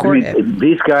how'd you record it?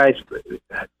 These guys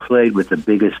played with the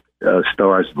biggest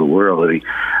stars of the world.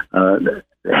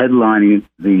 Headlining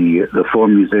the 4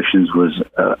 musicians was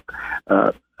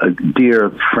a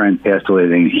dear friend passed away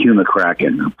named Hugh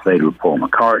McCracken, who played with Paul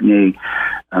McCartney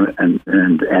and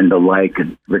the like.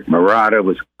 And Rick Marotta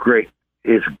was great.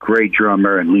 Is a great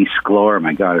drummer, and Lee Sklar,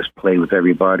 my God, has played with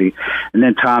everybody. And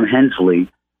then Tom Hensley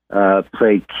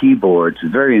played keyboards,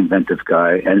 very inventive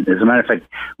guy. And as a matter of fact,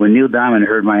 when Neil Diamond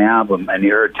heard my album and he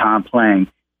heard Tom playing,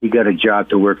 he got a job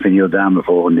to work for Neil Diamond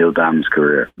for all Neil Diamond's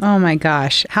career. Oh my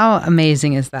gosh, how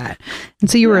amazing is that? And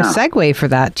so you were a segue for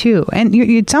that too. And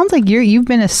it sounds like you've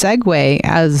been a segue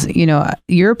as,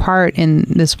 your part in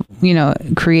this,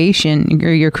 creation,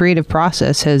 or your creative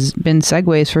process has been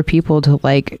segues for people to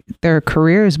like their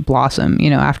careers blossom,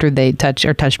 after they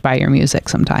are touched by your music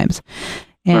sometimes.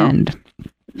 And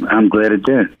I'm glad it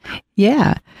did.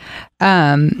 Yeah.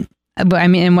 But I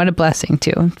mean, and what a blessing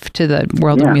to the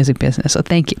world of music business. So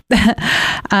thank you.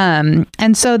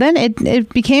 And so then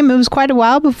it was quite a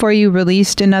while before you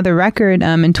released another record.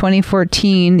 In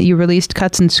 2014, you released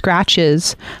Cuts and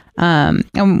Scratches. Actually,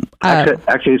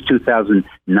 it's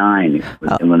 2009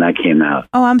 when that came out.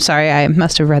 Oh, I'm sorry. I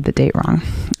must have read the date wrong.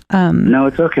 No,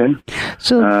 it's okay.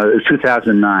 So it was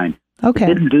 2009. Okay. I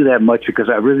didn't do that much because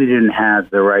I really didn't have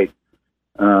the right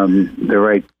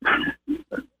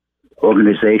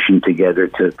organization together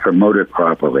to promote it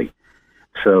properly.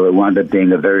 So it wound up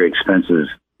being a very expensive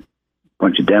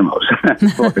bunch of demos,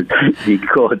 or you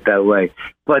call it that way.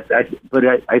 But I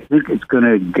think it's going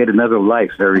to get another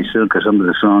life very soon, because some of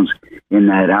the songs in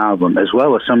that album, as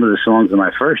well as some of the songs in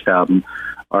my first album,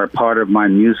 are part of my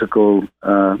musical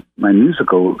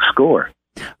score.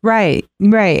 Right.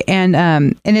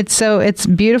 And it's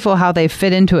beautiful how they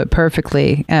fit into it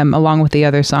perfectly, along with the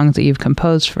other songs that you've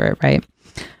composed for it, right?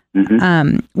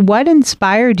 Mm-hmm. What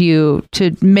inspired you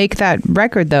to make that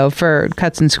record, though, for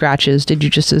Cuts and Scratches? Did you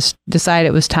just decide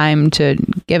it was time to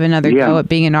give another go at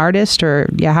being an artist, or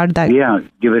how did that? Yeah,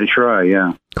 give it a try.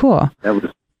 Yeah, cool. That was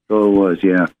all it was.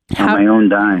 Yeah, on my own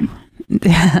dime.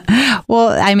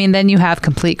 Well, I mean, then you have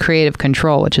complete creative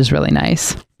control, which is really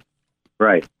nice.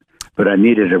 Right. But I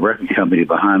needed a record company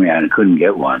behind me, and I couldn't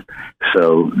get one.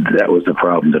 So that was the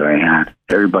problem that I had.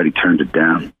 Everybody turned it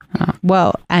down.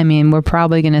 Well, I mean, we're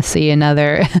probably going to see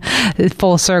another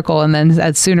full circle, and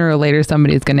then sooner or later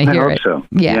somebody's going to hear it. I hope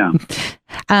so. Yeah.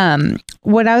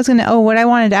 What I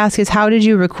wanted to ask is, how did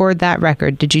you record that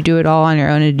record? Did you do it all on your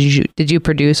own, or did you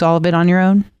produce all of it on your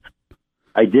own?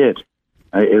 I did.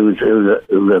 It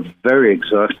was a very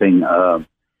exhausting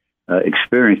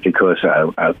experience, because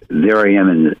there I am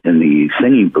in the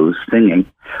singing booth, singing,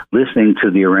 listening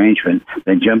to the arrangement,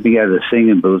 then jumping out of the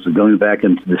singing booth and going back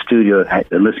into the studio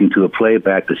and listening to a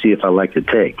playback to see if I like the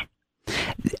take.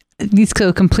 These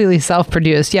go completely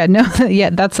self-produced. Yeah, no,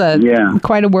 that's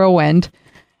quite a whirlwind.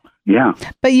 Yeah.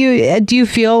 But do you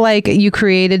feel like you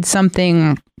created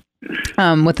something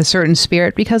with a certain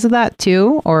spirit because of that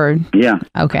too, or? Yeah.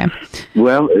 Okay.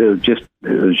 Well, it was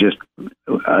just,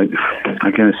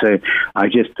 how can I say, I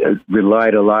just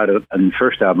relied a lot on the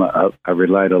first album. I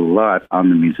relied a lot on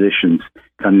the musicians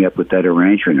coming up with that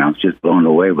arrangement. I was just blown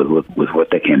away with what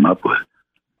they came up with.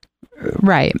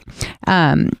 Right.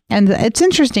 And it's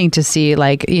interesting to see,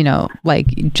 like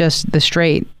just the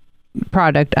straight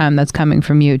product that's coming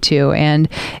from you too. And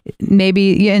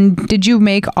did you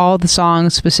make all the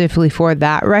songs specifically for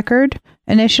that record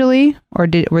initially, or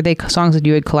were they songs that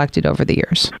you had collected over the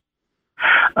years?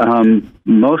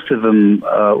 Most of them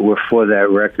were for that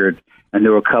record, And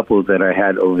there were a couple that I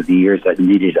had over the years that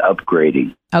needed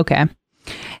upgrading. Okay.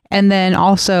 And then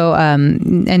also,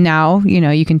 and now,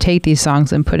 you can take these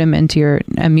songs and put them into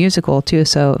a musical too.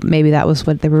 So maybe that was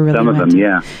what they were really Some of them, to.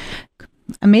 yeah.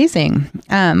 Amazing.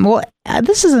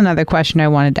 This is another question I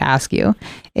wanted to ask you.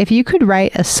 If you could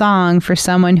write a song for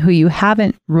someone who you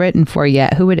haven't written for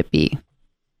yet, who would it be?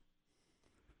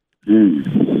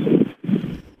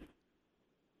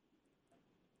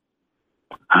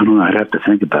 I don't know. I'd have to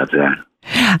think about that.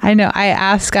 I know. I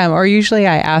ask, usually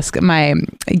I ask my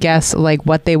guests like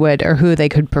what they would or who they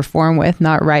could perform with,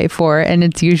 not write for, and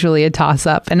it's usually a toss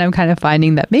up. And I'm kind of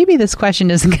finding that maybe this question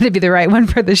isn't going to be the right one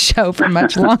for the show for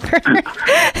much longer.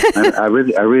 I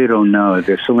really don't know.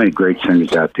 There's so many great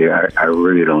singers out there. I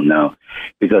really don't know,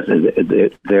 because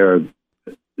there are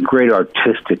great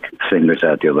artistic singers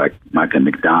out there, like Michael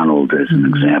McDonald as an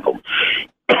example.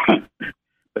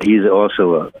 But he's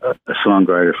also a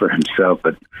songwriter for himself,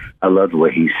 but I love the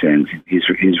way he sings. He's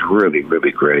really,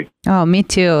 really great. Oh, me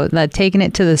too. Taking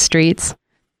It to the Streets.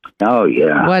 Oh,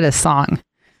 yeah. What a song.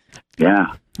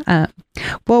 Yeah.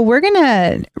 Well, we're going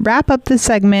to wrap up this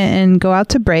segment and go out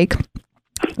to break.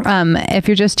 If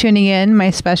you're just tuning in,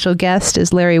 my special guest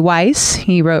is Larry Weiss.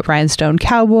 He wrote Rhinestone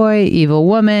Cowboy, Evil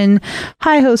Woman,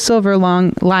 Hi-Ho Silver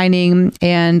Lining,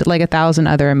 and like 1,000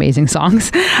 other amazing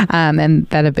songs, and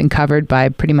that have been covered by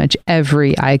pretty much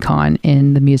every icon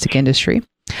in the music industry.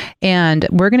 And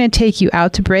we're going to take you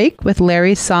out to break with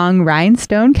Larry's song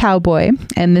Rhinestone Cowboy.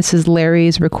 And this is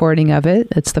Larry's recording of it.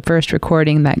 It's the first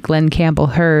recording that Glenn Campbell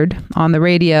heard on the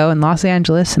radio in Los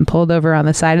Angeles and pulled over on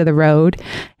the side of the road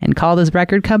and called his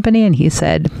record company. And he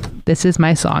said, "This is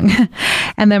my song."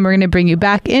 And then we're going to bring you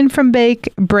back in from break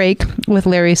with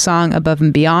Larry's song Above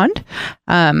and Beyond.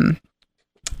 And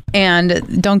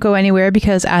don't go anywhere,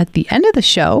 because at the end of the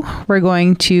show, we're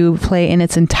going to play in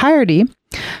its entirety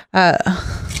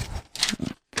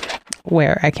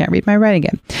where I can't read my writing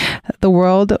again. The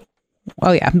world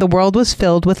was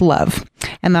filled with love,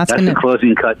 and that's the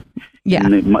closing cut. Yeah,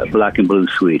 in the Black and Blue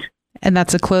Suite, and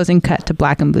that's a closing cut to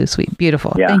Black and Blue Suite.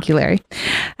 Beautiful. Yeah. Thank you, Larry.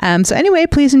 So anyway,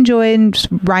 please enjoy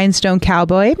Rhinestone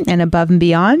Cowboy and Above and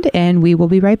Beyond, and we will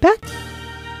be right back.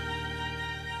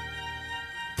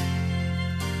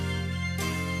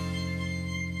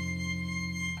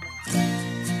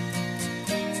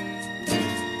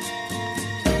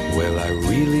 Well, I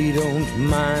really don't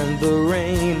mind the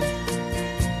rain,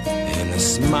 and a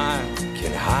smile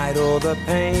can hide all the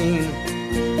pain.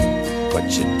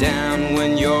 Put you down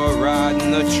when you're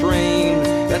riding the train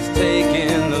that's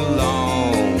taking the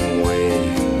long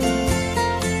way.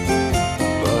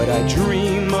 But I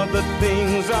dream of the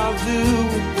things I'll do,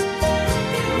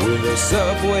 with a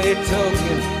subway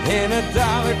token and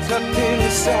 $1 tucked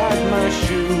inside my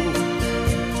shoe.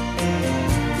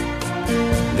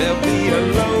 There'll be a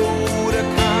load of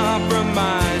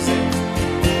compromising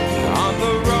on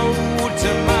the road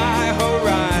to my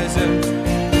horizon,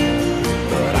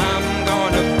 but I'm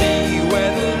gonna be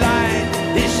where the light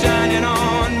is shining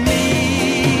on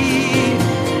me,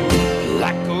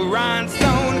 like a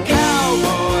rhinestone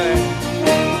cowboy,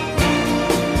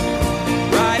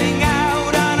 riding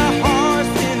out on a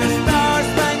horse in a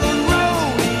star-spangled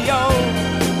rodeo.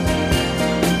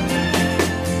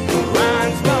 A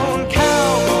rhinestone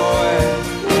cowboy,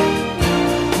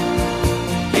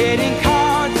 getting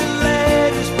cards and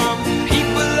letters from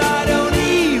people I don't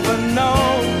even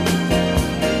know,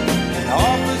 and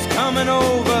offers coming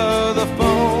over the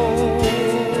phone.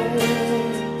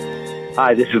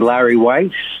 Hi, this is Larry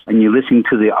Weiss, and you're listening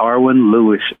to the Arwen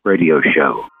Lewis Radio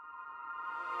Show.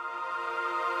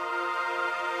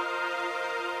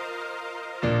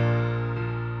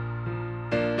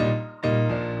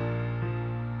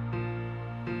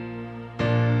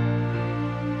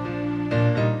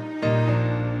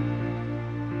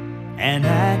 An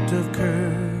act of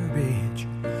courage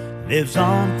lives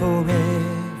on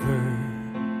forever.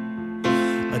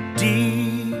 A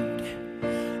deed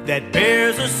that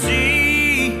bears a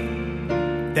seed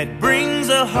that brings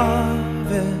a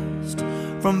harvest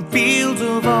from fields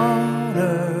of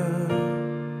honor.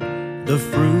 The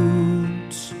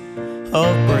fruits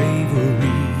of bravery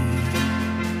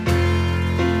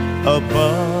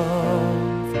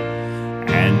above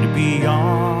and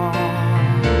beyond.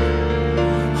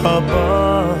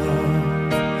 Above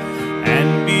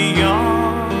and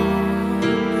beyond,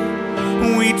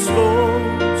 we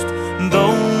toast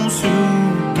those who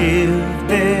give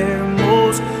their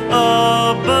most.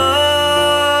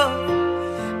 Above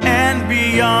and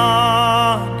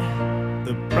beyond,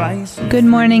 the price. Good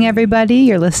morning, everybody.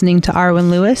 You're listening to Arwen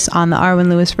Lewis on the Arwen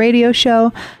Lewis Radio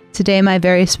Show. Today, my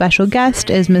very special guest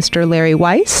is Mr. Larry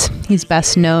Weiss. He's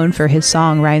best known for his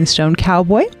song Rhinestone,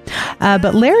 Cowboy.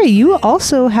 But Larry, you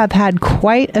also have had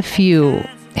quite a few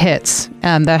hits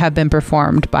that have been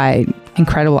performed by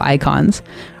incredible icons.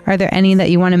 Are there any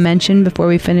that you want to mention before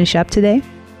we finish up today?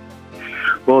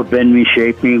 Well, Bend Me,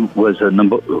 Shape Me was a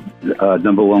number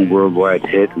one worldwide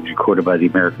hit. It was recorded by the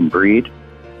American Breed.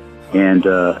 And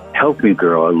Help Me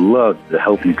Girl, I love the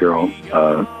Help Me Girl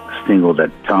single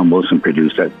that Tom Wilson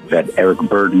produced, that Eric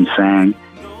Burden sang.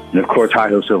 And, of course, Hi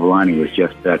Ho Silver Lining was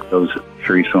just that. Those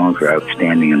three songs were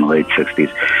outstanding in the late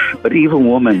 60s. But Evil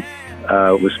Woman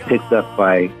was picked up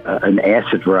by an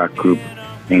acid rock group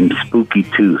named Spooky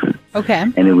Tooth. Okay.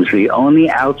 And it was the only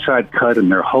outside cut in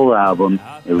their whole album.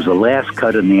 It was the last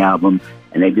cut in the album,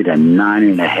 and they did a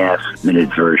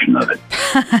 9.5-minute version of it.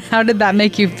 How did that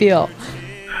make you feel?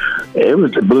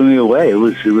 It blew me away. It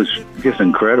was just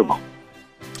incredible.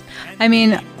 I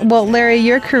mean, well, Larry,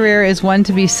 your career is one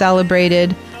to be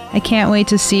celebrated. I can't wait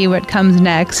to see what comes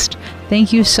next.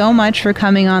 Thank you so much for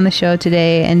coming on the show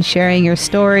today and sharing your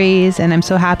stories. And I'm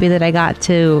so happy that I got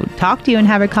to talk to you and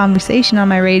have a conversation on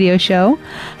my radio show.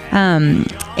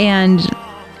 And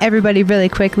everybody, really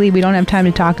quickly, we don't have time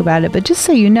to talk about it, but just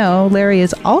so you know, Larry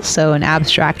is also an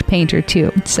abstract painter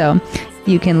too. So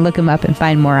you can look him up and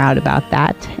find more out about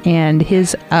that. And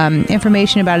his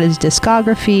information about his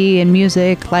discography and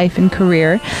music, life, and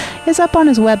career is up on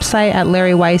his website at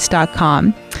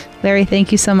larryweiss.com. Larry,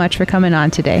 thank you so much for coming on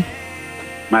today.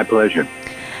 My pleasure.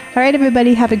 All right,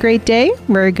 everybody, have a great day.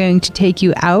 We're going to take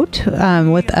you out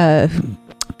with a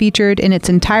featured in its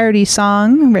entirety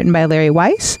song written by Larry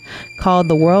Weiss called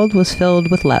The World Was Filled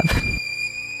with Love.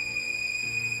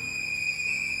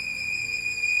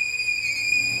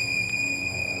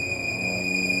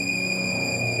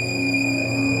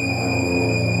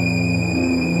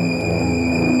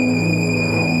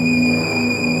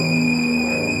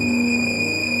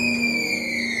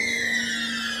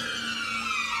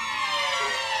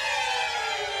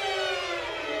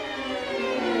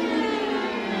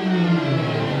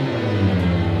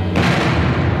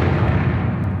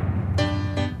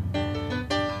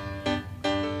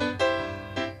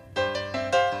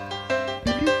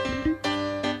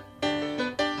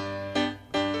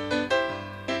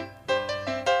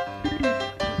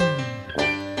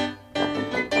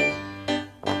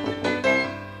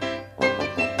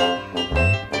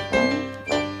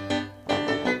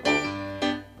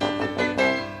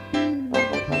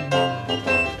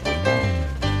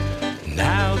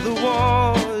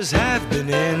 Have been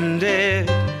ended,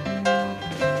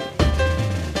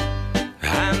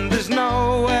 and there's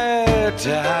nowhere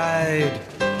to hide,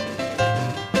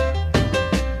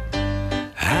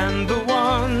 and the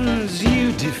ones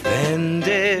you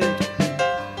defended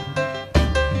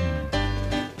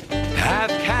have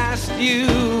cast you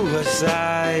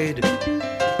aside,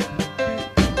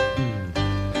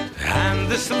 and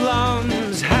the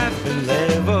slums have been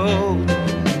leveled,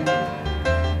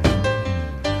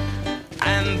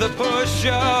 the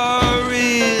pusher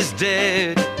is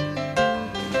dead,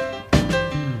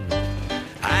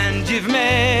 and you've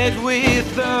met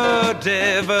with the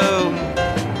devil.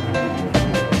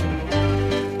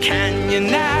 Can you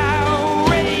now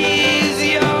raise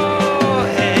your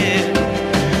head?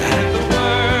 And the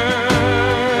world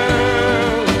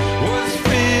was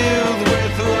filled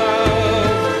with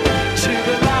love to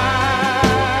the light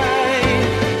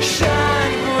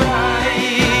shine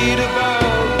bright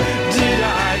above. Did I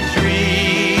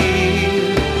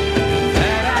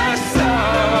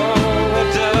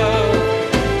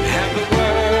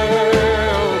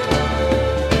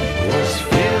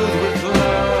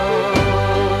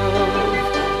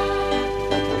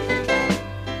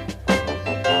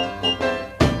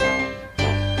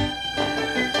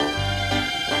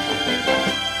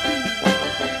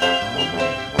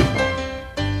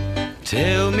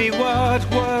tell me, what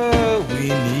were we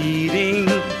needing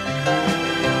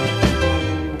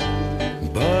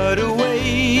but a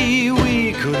way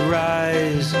we could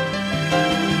rise,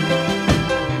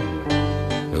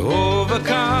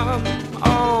 overcome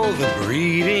all the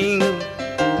breeding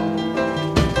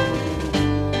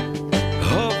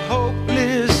of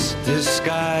hopeless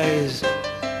disguise,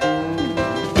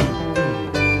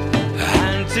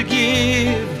 and to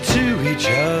give to each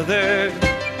other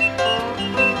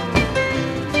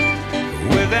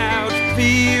without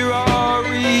fear or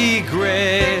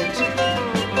regret,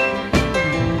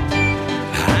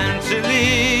 and to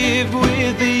live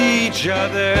with each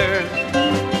other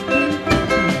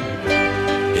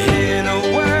in a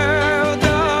world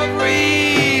of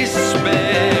respect.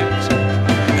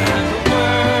 And the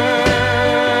world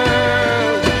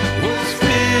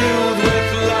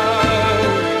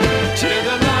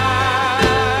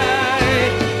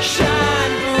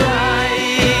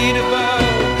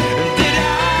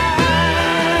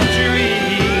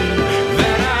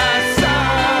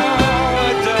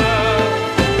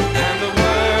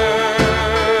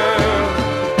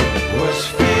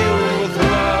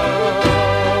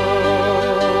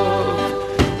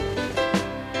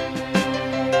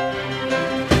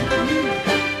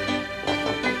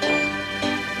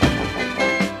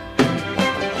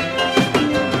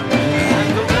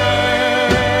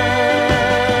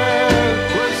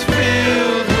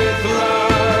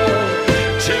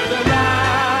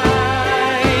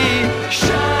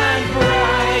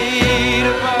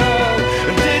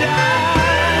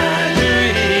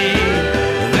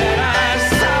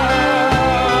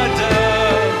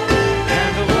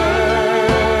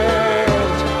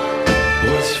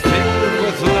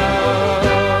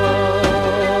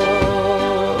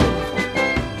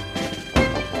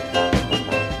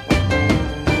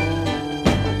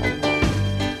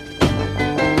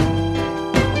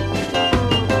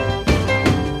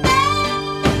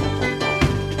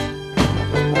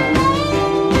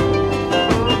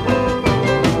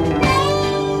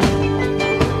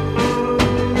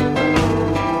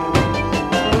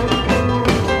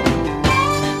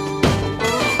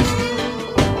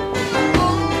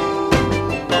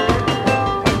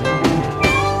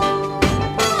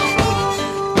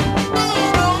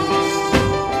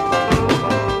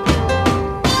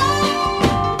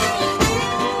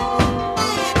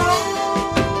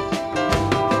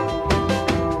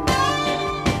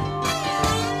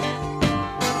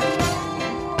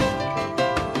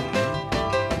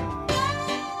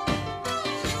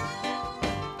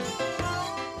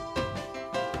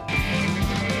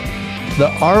The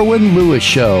Arwen Lewis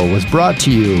Show was brought to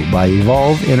you by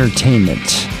Evolve Entertainment.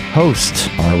 Host,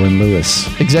 Arwen Lewis.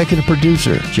 Executive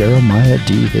producer, Jeremiah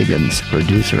D. Higgins.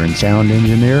 Producer and sound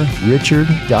engineer, Richard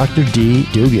Dr. D.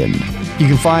 Dugan. You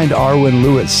can find Arwen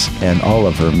Lewis and all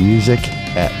of her music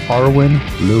at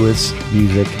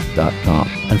arwenlewismusic.com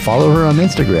and follow her on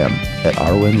Instagram at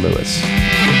Arwen Lewis.